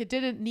 And, like,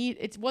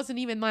 it wasn't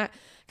even that,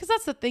 because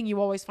that's the thing you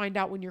always find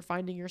out when you're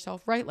finding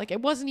yourself, right? Like, it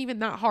wasn't even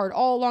that hard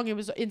all along. It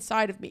was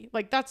inside of me.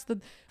 Like, that's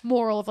the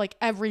moral of, like,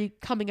 every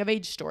coming of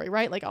age story,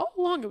 right? Like, all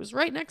along it was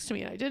right next to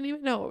me and I didn't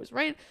even know. It was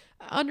right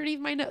underneath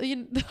my nose.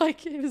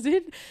 Like, it was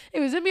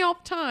in me all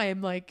the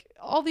time. Like,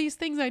 all these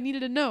things I needed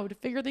to know to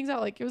figure things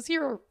out. Like, it was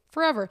here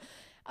forever.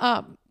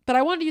 But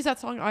I wanted to use that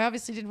song. I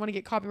obviously didn't want to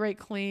get copyright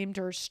claimed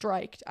or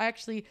striked.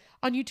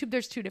 On YouTube,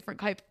 there's two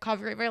different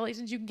copyright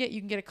violations you can get.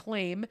 You can get a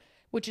claim,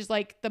 which is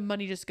like the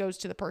money just goes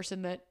to the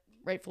person that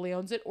rightfully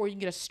owns it, or you can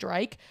get a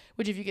strike,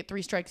 which if you get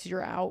 3 strikes,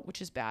 you're out,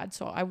 which is bad.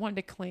 So I wanted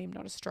to claim,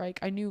 not a strike.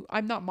 I knew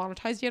I'm not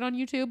monetized yet on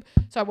YouTube,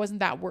 so I wasn't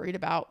that worried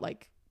about,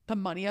 like, the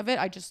money of it.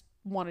 I just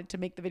wanted to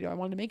make the video I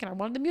wanted to make, and I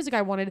wanted the music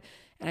I wanted,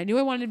 and I knew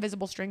I wanted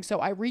Invisible String. So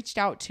I reached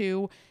out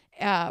to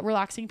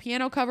Relaxing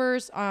Piano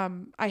Covers.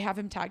 I have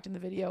him tagged in the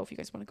video if you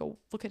guys want to go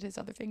look at his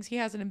other things. He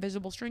has an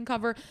invisible string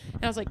cover,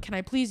 and I was like, can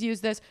I please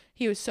use this?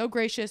 He was so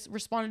gracious,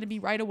 responded to me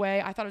right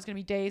away. I thought it was gonna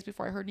be days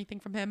before I heard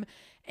anything from him,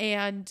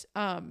 and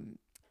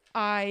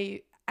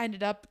I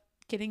ended up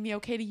getting the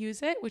okay to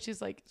use it, which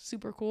is, like,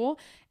 super cool.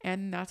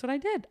 And that's what I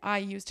did. I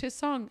used his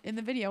song in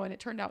the video, and it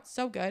turned out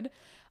so good.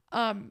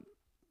 And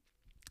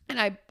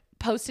I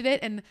posted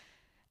it, and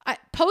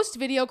post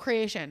video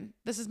creation.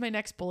 This is my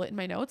next bullet in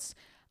my notes.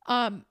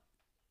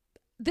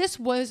 This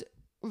was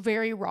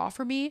very raw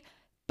for me,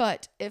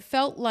 but it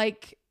felt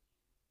like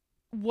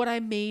what I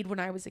made when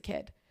I was a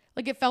kid.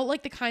 Like, it felt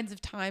like the kinds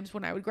of times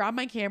when I would grab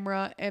my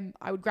camera and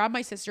I would grab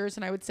my sisters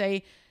and I would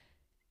say,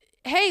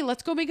 hey,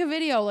 let's go make a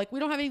video. Like, we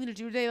don't have anything to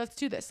do today. Let's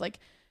do this. Like,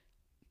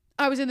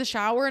 I was in the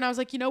shower and I was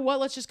like, you know what?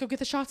 Let's just go get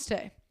the shots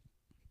today.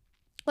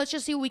 Let's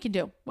just see what we can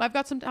do. Well, I've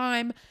got some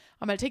time.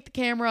 I'm going to take the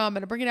camera. I'm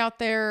going to bring it out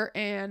there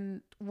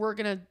and we're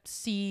going to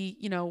see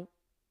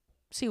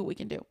what we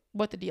can do,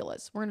 what the deal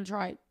is. We're going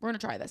to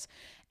try this.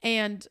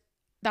 And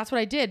that's what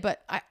I did.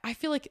 But I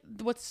feel like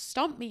what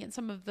stumped me in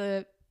some of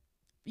the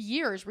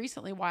years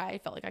recently, why I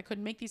felt like I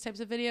couldn't make these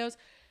types of videos,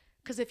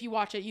 because if you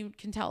watch it, you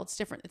can tell it's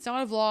different. It's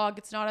not a vlog.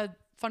 It's not a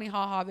funny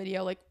haha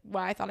video. Like,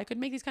 why I thought I could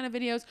make these kind of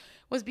videos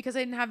was because I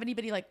didn't have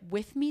anybody, like,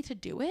 with me to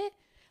do it.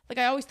 Like,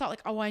 I always thought,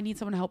 like, oh, I need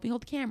someone to help me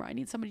hold the camera. I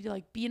need somebody to,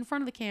 like, be in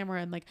front of the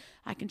camera and, like,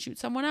 I can shoot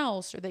someone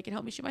else or they can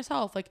help me shoot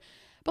myself. Like,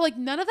 but, like,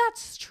 none of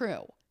that's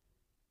true.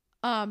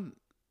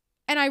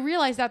 And I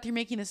realized that through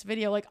making this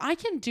video, like, I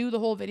can do the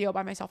whole video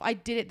by myself. I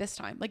did it this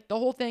time. Like, the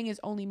whole thing is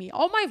only me.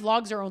 All my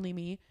vlogs are only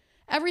me.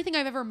 Everything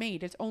I've ever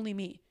made, it's only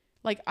me.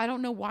 Like, I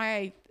don't know why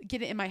I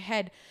get it in my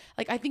head.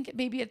 Like, I think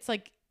maybe it's,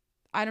 like,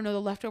 I don't know,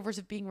 the leftovers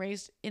of being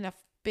raised in a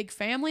big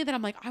family that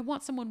I'm like, I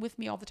want someone with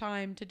me all the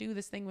time to do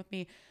this thing with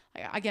me.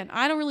 Like, again,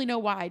 I don't really know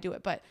why I do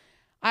it, but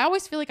I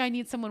always feel like I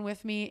need someone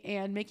with me,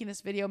 and making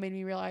this video made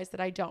me realize that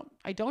I don't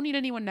need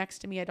anyone next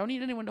to me. I don't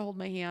need anyone to hold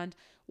my hand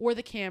or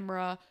the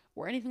camera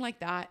or anything like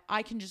that.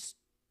 I can just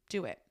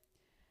do it.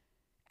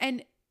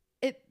 And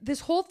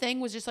this whole thing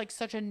was just like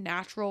such a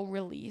natural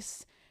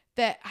release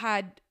that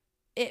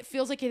it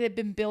feels like it had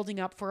been building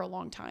up for a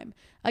long time.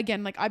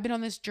 Again, like I've been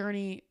on this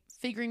journey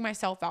figuring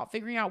myself out,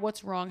 figuring out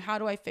what's wrong. How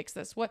do I fix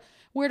this?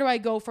 Where do I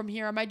go from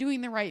here? Am I doing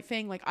the right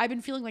thing? Like I've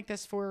been feeling like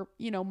this for,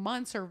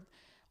 months or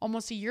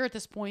almost a year at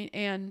this point.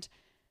 And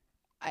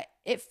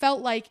it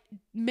felt like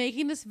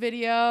making this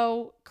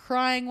video,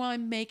 crying while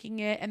I'm making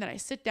it. And then I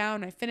sit down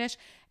and I finish,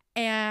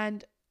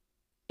 and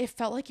it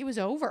felt like it was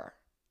over.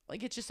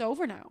 Like it's just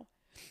over now.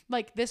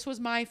 Like this was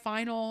my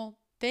final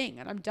thing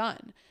and I'm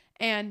done.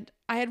 And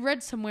I had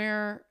read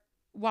somewhere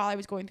while I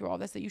was going through all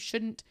this that you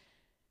shouldn't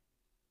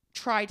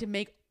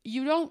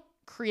you don't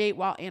create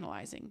while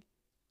analyzing.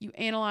 You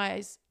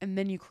analyze and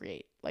then you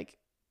create.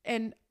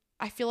 And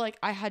I feel like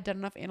I had done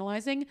enough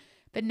analyzing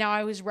that now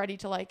I was ready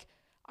to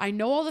I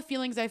know all the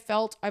feelings I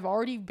felt. I've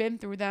already been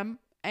through them.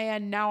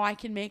 And now I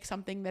can make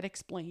something that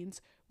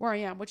explains where I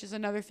am, which is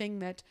another thing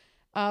that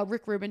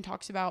Rick Rubin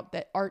talks about,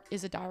 that art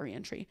is a diary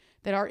entry,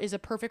 that art is a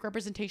perfect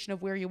representation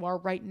of where you are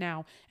right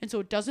now. And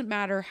so it doesn't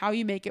matter how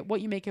you make it, what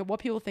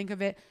people think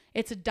of it.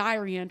 It's a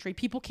diary entry.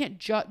 People can't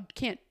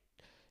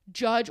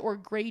judge or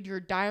grade your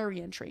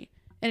diary entry.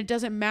 And it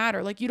doesn't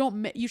matter.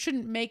 You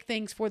shouldn't make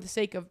things for the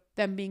sake of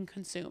them being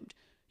consumed.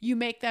 You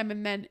make them,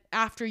 and then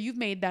after you've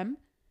made them,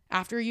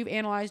 after you've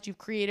analyzed, you've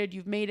created,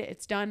 you've made it,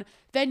 it's done,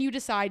 then you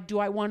decide, do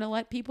I want to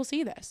let people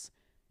see this?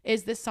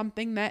 Is this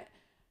something that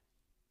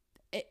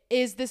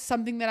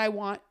I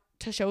want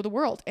to show the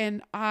world?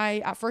 And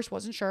I, at first,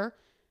 wasn't sure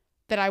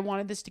that I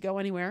wanted this to go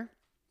anywhere.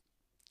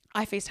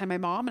 I FaceTimed my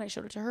mom and I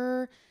showed it to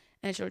her,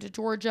 and I showed it to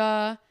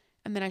Georgia,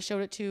 and then I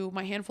showed it to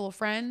my handful of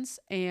friends,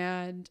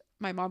 and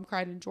my mom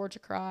cried and Georgia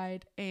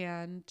cried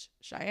and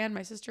Cheyenne,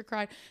 my sister,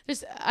 cried.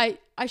 I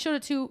showed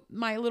it to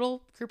my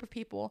little group of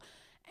people.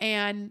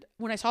 And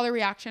when I saw the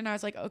reaction, I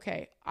was like,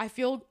 okay, I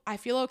feel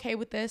okay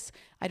with this.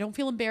 I don't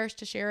feel embarrassed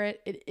to share it.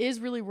 It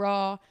is really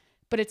raw,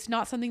 but it's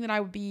not something that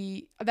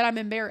I'm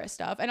embarrassed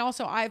of. And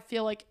also I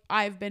feel like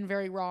I've been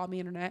very raw on the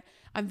internet.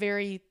 I'm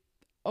very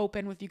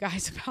open with you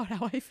guys about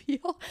how I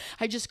feel.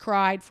 I just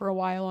cried for a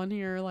while on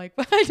here.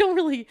 But I don't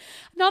really,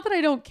 not that I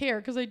don't care,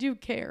 because I do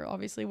care,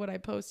 obviously, what I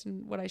post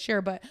and what I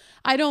share, but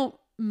I don't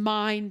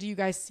mind you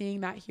guys seeing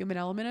that human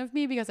element of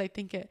me, because I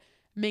think it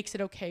makes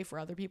it okay for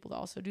other people to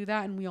also do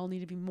that. And we all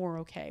need to be more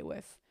okay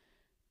with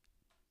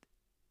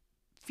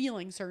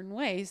feeling certain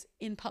ways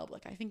in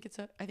public. I think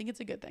it's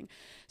a good thing.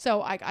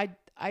 So I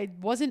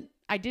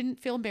didn't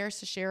feel embarrassed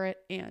to share it.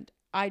 And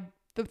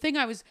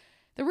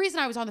the reason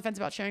I was on the fence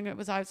about sharing it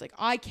was I was like,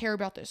 I care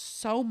about this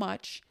so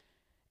much.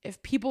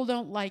 If people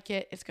don't like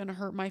it, it's going to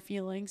hurt my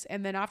feelings.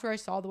 And then after I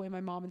saw the way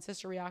my mom and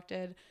sister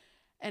reacted,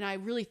 and I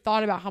really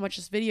thought about how much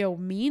this video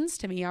means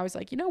to me, I was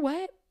like, you know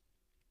what?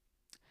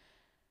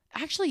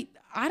 Actually,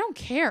 I don't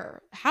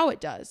care how it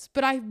does,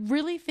 but I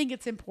really think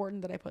it's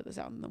important that I put this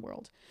out in the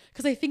world,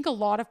 because I think a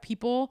lot of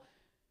people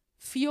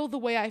feel the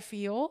way I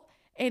feel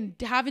and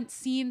haven't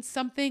seen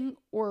something,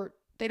 or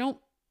I don't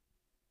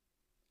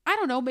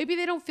know, maybe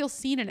they don't feel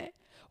seen in it,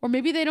 or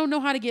maybe they don't know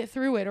how to get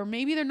through it, or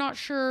maybe they're not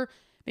sure.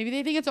 Maybe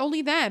they think it's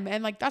only them.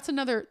 And that's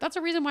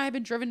a reason why I've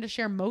been driven to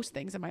share most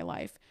things in my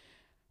life.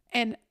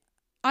 And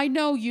I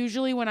know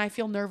usually when I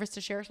feel nervous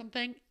to share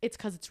something, it's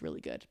because it's really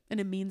good and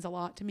it means a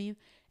lot to me,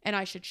 and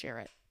I should share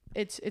it.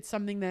 It's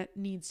something that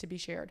needs to be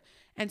shared.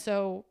 And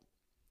so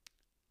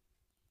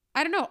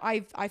I don't know.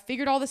 I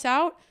figured all this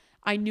out.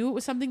 I knew it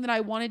was something that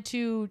I wanted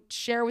to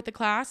share with the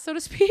class, so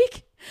to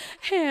speak.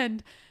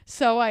 And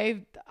so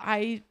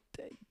I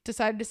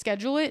decided to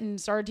schedule it and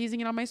started teasing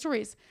it on my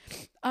stories.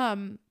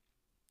 The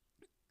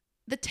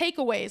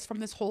takeaways from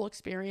this whole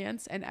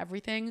experience and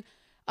everything,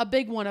 a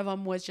big one of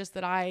them was just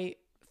that I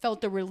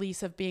felt the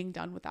release of being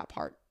done with that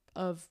part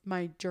of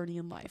my journey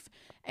in life.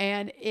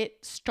 And it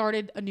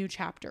started a new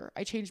chapter.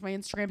 I changed my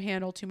Instagram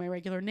handle to my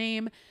regular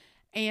name,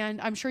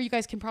 and I'm sure you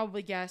guys can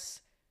probably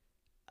guess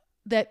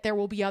that there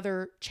will be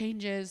other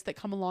changes that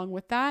come along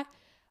with that.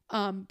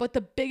 But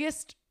the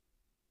biggest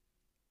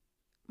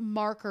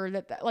marker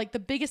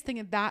the biggest thing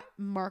of that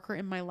marker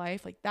in my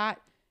life,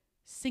 that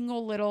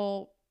single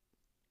little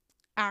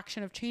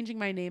action of changing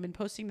my name and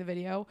posting the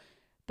video,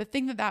 the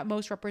thing that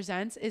most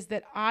represents is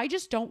that I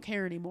just don't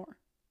care anymore.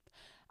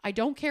 I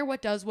don't care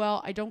what does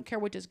well. I don't care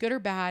what does good or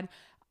bad.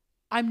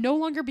 I'm no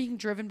longer being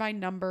driven by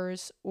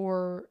numbers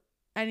or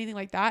anything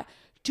like that.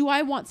 Do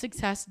I want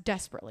success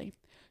desperately?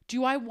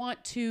 Do I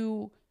want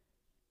to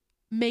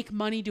make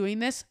money doing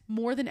this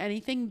more than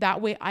anything?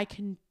 That way I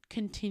can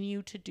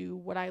continue to do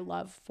what I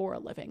love for a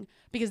living,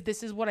 because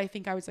this is what I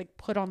think I was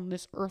put on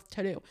this earth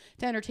to do,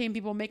 to entertain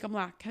people, make them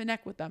laugh,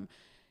 connect with them,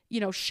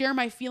 share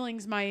my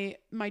feelings, my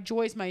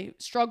joys, my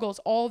struggles,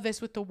 all of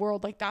this with the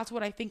world. That's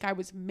what I think I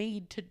was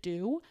made to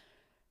do.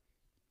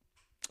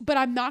 But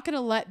I'm not going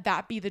to let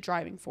that be the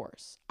driving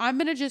force. I'm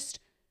going to just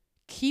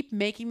keep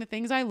making the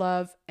things I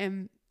love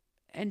and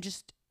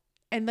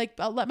like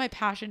I'll let my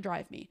passion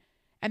drive me.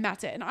 And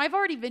that's it. And I've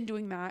already been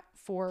doing that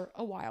for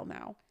a while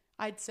now.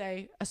 I'd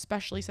say,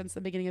 especially since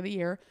the beginning of the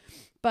year.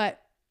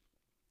 But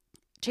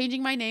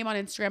changing my name on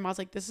Instagram, I was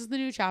like, this is the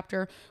new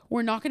chapter.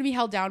 We're not going to be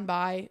held down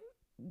by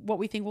what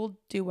we think will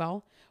do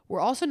well. We're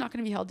also not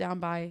going to be held down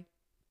by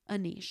a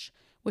niche,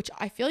 which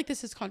I feel like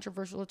this is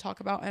controversial to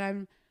talk about.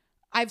 And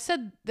I've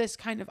said this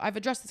I've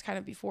addressed this kind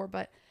of before,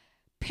 but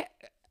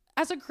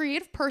as a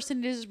creative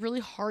person, it is really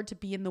hard to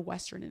be in the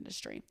Western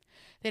industry.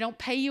 They don't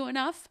pay you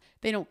enough.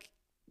 They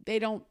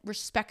don't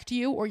respect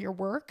you or your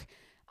work.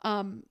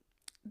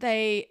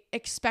 They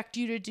expect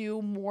you to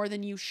do more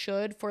than you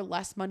should for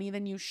less money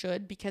than you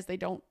should because they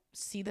don't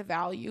see the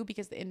value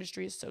because the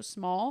industry is so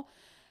small.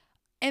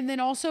 And then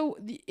also,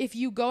 if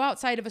you go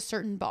outside of a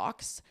certain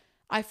box,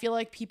 I feel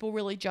like people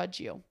really judge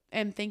you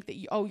and think that,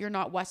 you're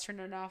not Western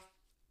enough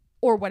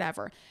or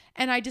whatever.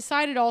 And I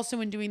decided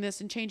also in doing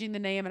this and changing the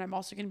name, and I'm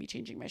also going to be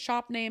changing my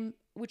shop name,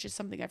 which is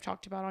something I've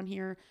talked about on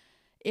here.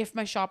 If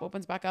my shop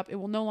opens back up, it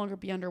will no longer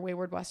be under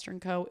Wayward Western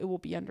Co. It will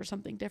be under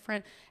something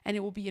different, and it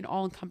will be an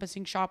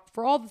all-encompassing shop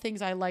for all the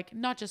things I like,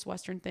 not just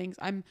Western things.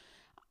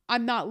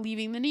 I'm not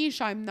leaving the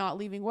niche. I'm not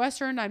leaving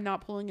Western. I'm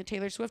not pulling a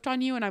Taylor Swift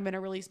on you, and I'm going to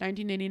release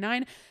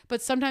 1989.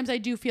 But sometimes I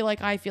do feel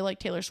like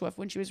Taylor Swift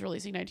when she was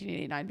releasing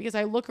 1989 because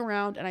I look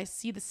around and I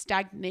see the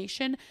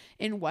stagnation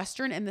in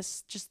Western and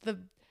this just the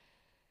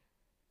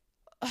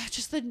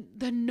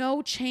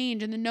no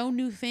change and the no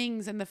new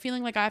things and the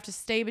feeling like I have to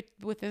stay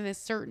within this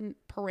certain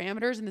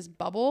parameters in this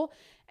bubble,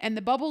 and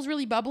the bubble's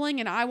really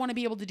bubbling and I want to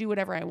be able to do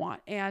whatever I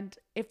want. And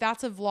if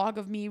that's a vlog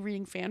of me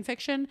reading fan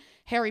fiction,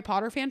 Harry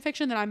Potter fan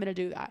fiction, then I'm going to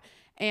do that.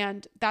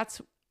 And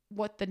that's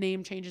what the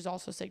name change is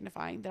also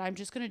signifying, that I'm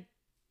just going to,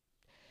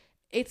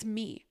 it's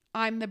me.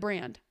 I'm the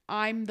brand.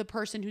 I'm the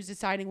person who's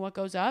deciding what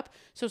goes up.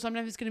 So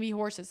sometimes it's going to be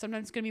horses.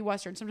 Sometimes it's going to be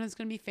Western. Sometimes it's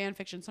going to be fan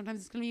fiction.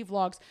 Sometimes it's going to be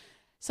vlogs.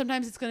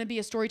 Sometimes it's going to be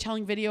a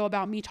storytelling video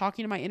about me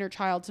talking to my inner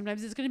child.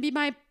 Sometimes it's going to be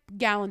my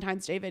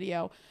Galentine's Day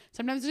video.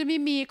 Sometimes it's going to be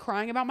me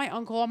crying about my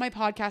uncle on my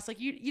podcast. Like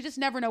you just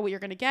never know what you're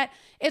going to get.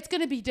 It's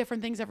going to be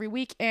different things every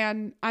week,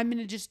 and I'm going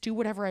to just do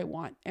whatever I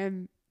want.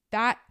 And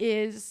that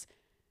is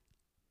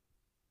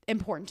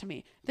important to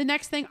me. The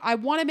next thing, I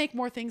want to make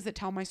more things that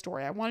tell my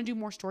story. I want to do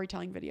more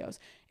storytelling videos.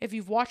 If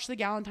you've watched the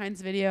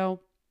Galentine's video,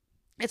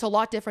 it's a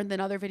lot different than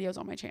other videos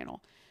on my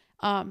channel.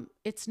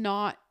 It's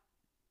not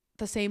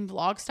the same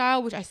vlog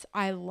style, which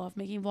I love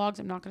making vlogs.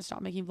 I'm not going to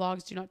stop making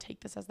vlogs. Do not take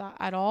this as that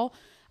at all.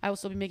 I will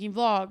still be making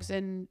vlogs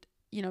and,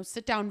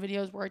 sit down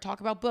videos where I talk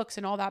about books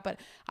and all that, but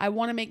I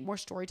want to make more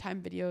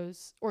storytime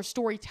videos or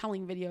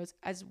storytelling videos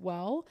as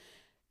well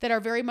that are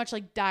very much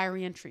like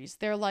diary entries.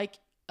 They're like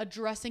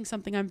addressing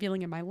something I'm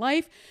feeling in my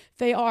life.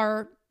 They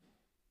are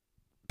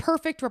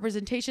perfect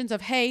representations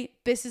of, hey,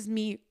 this is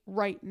me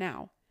right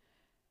now.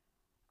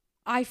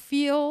 I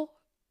feel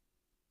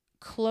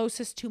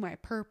closest to my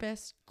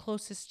purpose,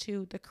 closest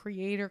to the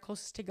creator,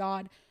 closest to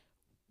God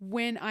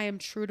when I am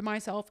true to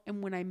myself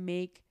and when I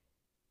make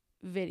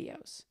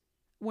videos.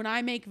 When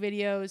I make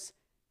videos,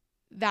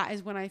 that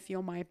is when I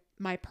feel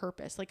my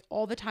purpose. Like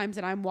all the times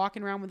that I'm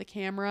walking around with a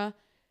camera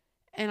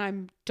and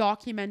I'm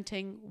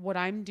documenting what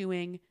I'm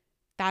doing,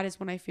 that is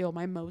when I feel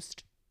my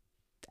most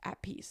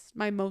at peace,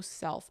 my most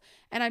self.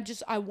 And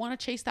I want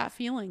to chase that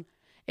feeling.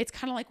 It's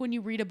kind of like when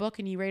you read a book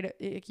and you read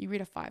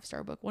a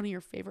 5-star book, one of your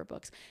favorite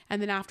books.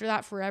 And then after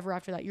that, forever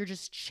after that, you're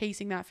just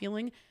chasing that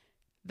feeling.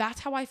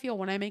 That's how I feel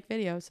when I make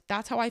videos.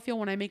 That's how I feel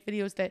when I make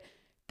videos that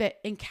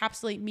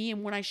encapsulate me.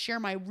 And when I share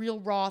my real,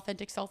 raw,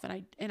 authentic self and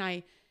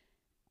I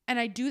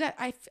do that,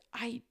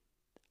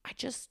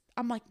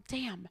 I'm like,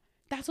 damn,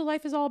 that's what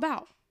life is all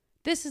about.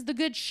 This is the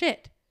good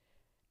shit.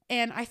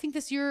 And I think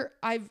this year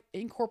I've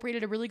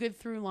incorporated a really good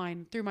through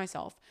line through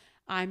myself.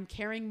 I'm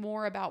caring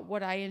more about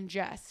what I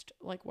ingest,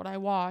 like what I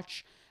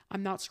watch.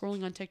 I'm not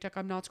scrolling on TikTok.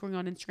 I'm not scrolling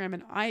on Instagram.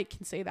 And I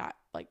can say that,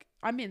 like,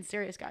 I'm being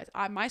serious, guys.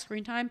 My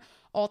screen time,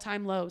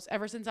 all-time lows.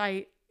 Ever since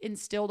I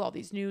instilled all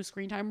these new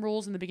screen time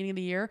rules in the beginning of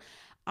the year,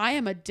 I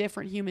am a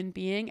different human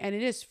being, and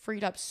it has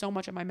freed up so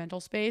much of my mental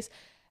space.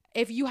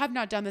 If you have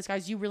not done this,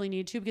 guys, you really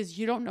need to, because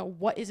you don't know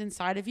what is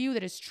inside of you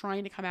that is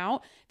trying to come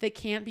out that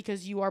can't,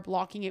 because you are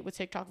blocking it with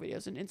TikTok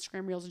videos and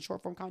Instagram reels and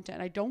short form content.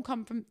 And I don't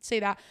say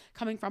that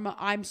coming from a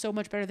I'm so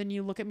much better than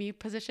you, look at me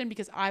position,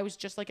 because I was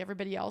just like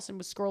everybody else and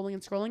was scrolling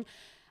and scrolling.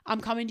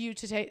 I'm coming to you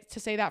to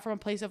say that from a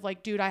place of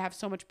like, dude, I have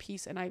so much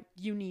peace and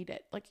you need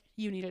it. Like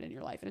you need it in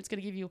your life, and it's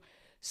going to give you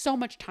so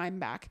much time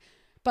back.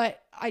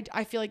 But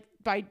I feel like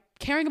by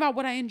caring about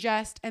what I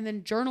ingest and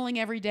then journaling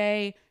every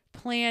day,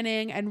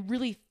 planning and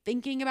really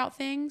thinking about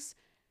things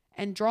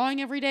and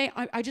drawing every day,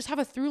 I just have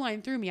a through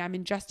line through me. I'm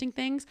ingesting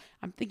things.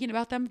 I'm thinking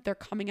about them. They're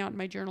coming out in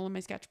my journal and my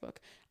sketchbook.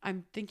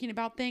 I'm thinking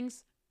about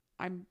things.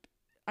 I'm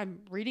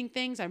reading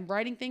things. I'm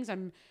writing things.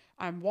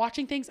 I'm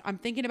watching things. I'm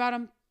thinking about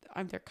them.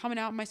 They're coming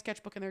out in my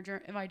sketchbook and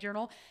in my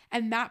journal.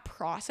 And that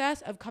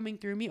process of coming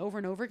through me over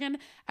and over again,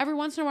 every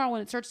once in a while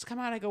when it starts to come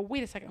out, I go,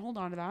 wait a second, hold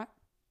on to that.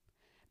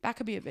 That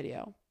could be a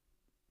video.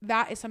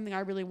 That is something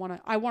I really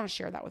want to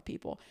share that with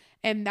people.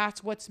 And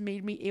that's what's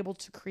made me able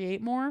to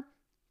create more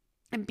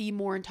and be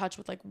more in touch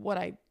with like what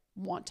I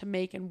want to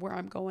make and where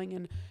I'm going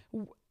and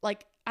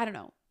like, I don't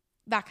know,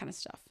 that kind of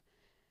stuff.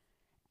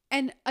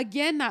 And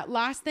again, that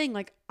last thing,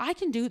 like I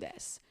can do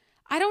this.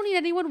 I don't need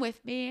anyone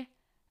with me.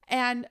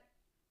 And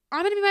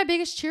I'm going to be my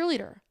biggest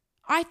cheerleader.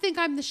 I think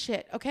I'm the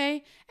shit.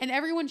 Okay. And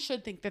everyone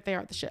should think that they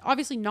are the shit.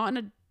 Obviously not in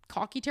a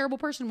cocky, terrible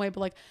person way,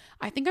 but like,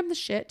 I think I'm the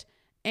shit.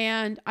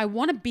 And I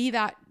want to be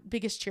that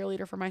biggest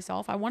cheerleader for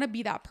myself. I want to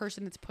be that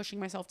person that's pushing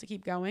myself to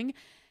keep going.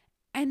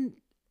 And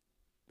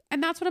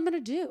that's what I'm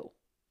going to do.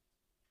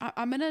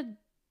 I'm going to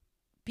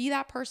be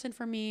that person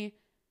for me.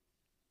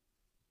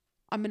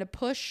 I'm going to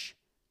push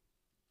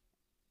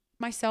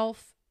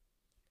myself,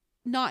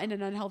 not in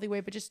an unhealthy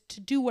way, but just to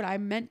do what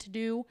I'm meant to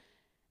do.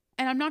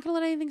 And I'm not going to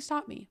let anything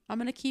stop me. I'm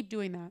going to keep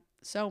doing that.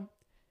 So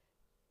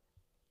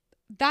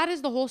that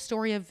is the whole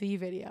story of the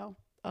video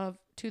of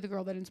To the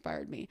Girl That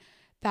Inspired Me.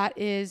 That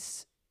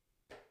is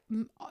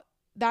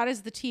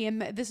the tea.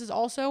 And this is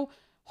also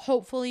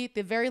hopefully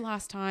the very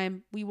last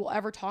time we will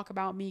ever talk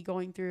about me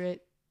going through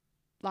it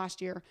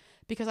last year,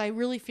 because I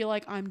really feel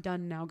like I'm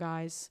done now,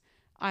 guys.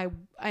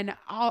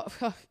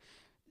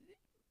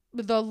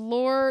 The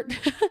Lord,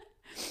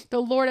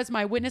 the Lord as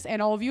my witness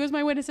and all of you as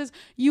my witnesses,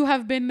 you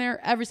have been there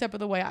every step of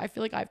the way. I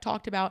feel like I've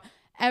talked about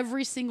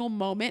every single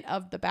moment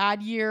of the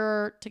bad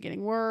year, to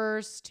getting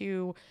worse,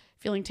 to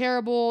feeling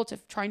terrible, to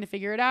trying to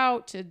figure it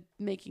out, to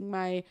making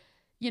my,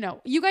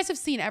 you guys have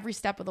seen every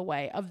step of the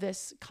way of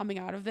this, coming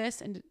out of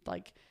this, and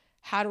like,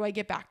 how do I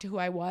get back to who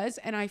I was?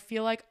 And I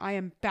feel like I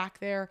am back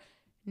there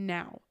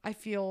now. I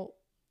feel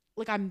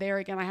like I'm there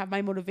again. I have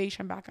my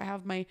motivation back. I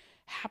have my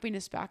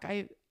happiness back.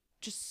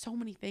 Just so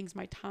many things,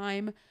 my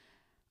time.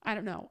 I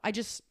don't know.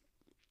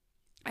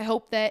 I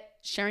hope that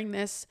sharing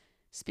this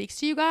speaks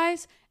to you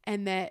guys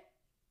and that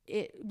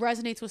it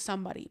resonates with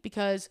somebody,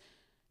 because,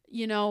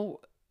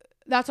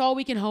 that's all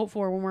we can hope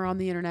for when we're on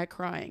the internet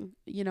crying,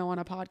 on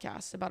a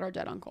podcast about our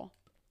dead uncle.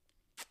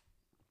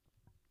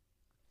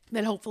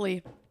 Then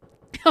hopefully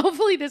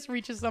this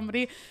reaches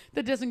somebody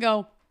that doesn't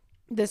go,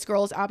 this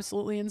girl is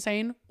absolutely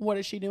insane. What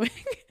is she doing?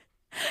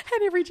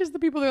 And it reaches the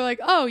people that are like,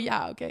 oh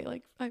yeah, okay.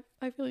 Like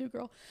I feel you,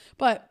 girl.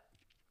 But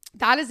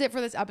that is it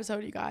for this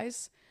episode, you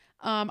guys.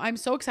 I'm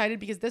so excited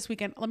because this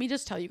weekend, let me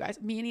just tell you guys,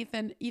 me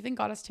and Ethan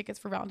got us tickets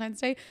for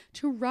Valentine's Day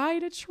to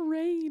ride a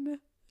train,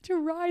 to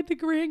ride the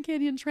Grand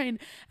Canyon train.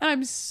 And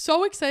I'm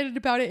so excited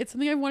about it. It's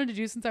something I wanted to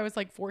do since I was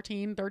like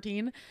 14,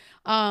 13.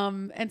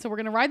 And so we're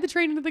going to ride the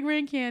train into the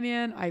Grand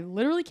Canyon. I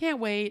literally can't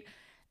wait.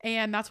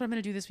 And that's what I'm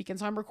going to do this weekend.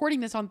 So I'm recording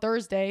this on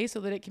Thursday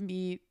so that it can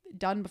be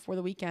done before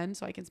the weekend,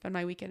 so I can spend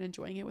my weekend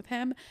enjoying it with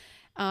him.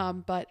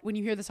 But when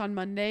you hear this on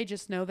Monday,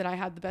 just know that I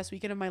had the best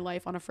weekend of my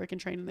life on a freaking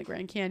train in the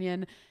Grand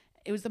Canyon.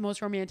 It was the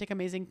most romantic,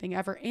 amazing thing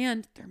ever.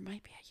 And there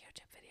might be a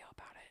YouTube video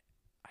about it.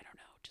 I don't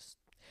know.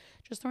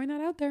 Just throwing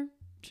that out there.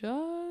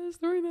 Just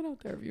throwing that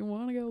out there. If you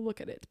want to go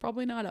look at it. It's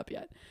probably not up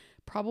yet.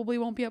 Probably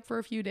won't be up for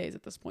a few days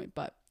at this point.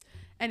 But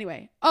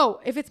anyway. Oh,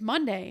 if it's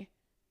Monday,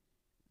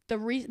 the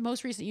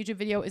most recent YouTube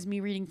video is me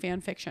reading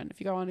fan fiction. If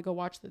you want to go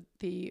watch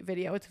the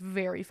video, it's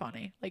very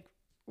funny, like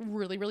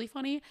really, really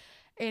funny.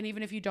 And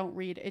even if you don't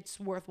read, it's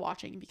worth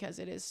watching because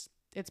it's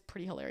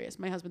pretty hilarious.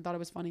 My husband thought it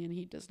was funny and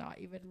he does not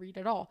even read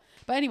at all.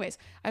 But anyways,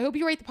 I hope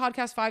you rate the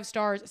podcast 5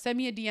 stars. Send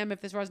me a DM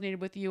if this resonated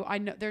with you. I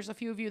know there's a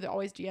few of you that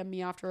always DM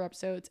me after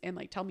episodes and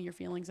like tell me your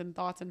feelings and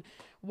thoughts and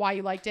why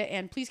you liked it.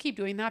 And please keep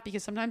doing that,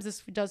 because sometimes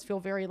this does feel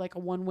very like a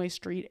one-way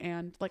street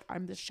and like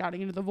I'm just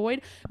shouting into the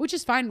void, which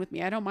is fine with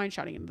me. I don't mind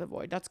shouting into the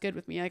void. That's good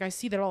with me. Like I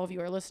see that all of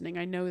you are listening.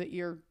 I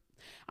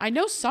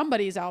know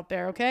somebody's out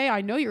there. Okay.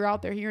 I know you're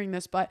out there hearing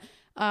this, but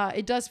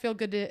it does feel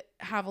good to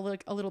have a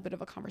little bit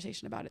of a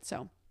conversation about it.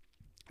 So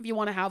if you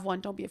want to have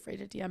one, don't be afraid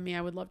to DM me. I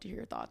would love to hear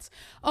your thoughts.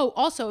 Oh,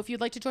 also, if you'd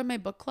like to join my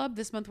book club,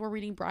 this month we're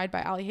reading Bride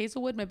by Ali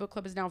Hazelwood. My book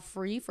club is now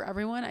free for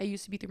everyone. I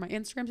used to be through my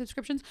Instagram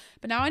subscriptions,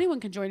 but now anyone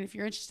can join. If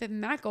you're interested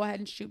in that, go ahead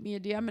and shoot me a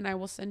DM and I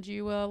will send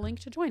you a link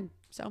to join.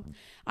 So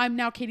I'm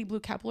now Katie Blue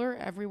Kepler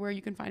everywhere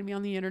you can find me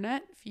on the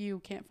internet. If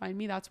you can't find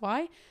me, that's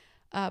why.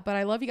 But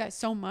I love you guys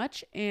so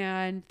much.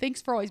 And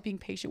thanks for always being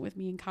patient with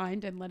me and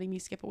kind and letting me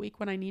skip a week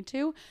when I need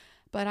to.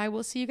 But I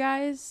will see you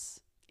guys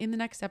in the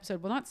next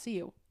episode. Well, not see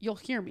you. You'll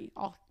hear me.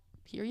 I'll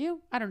hear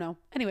you. I don't know.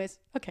 Anyways,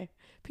 okay.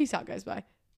 Peace out, guys. Bye.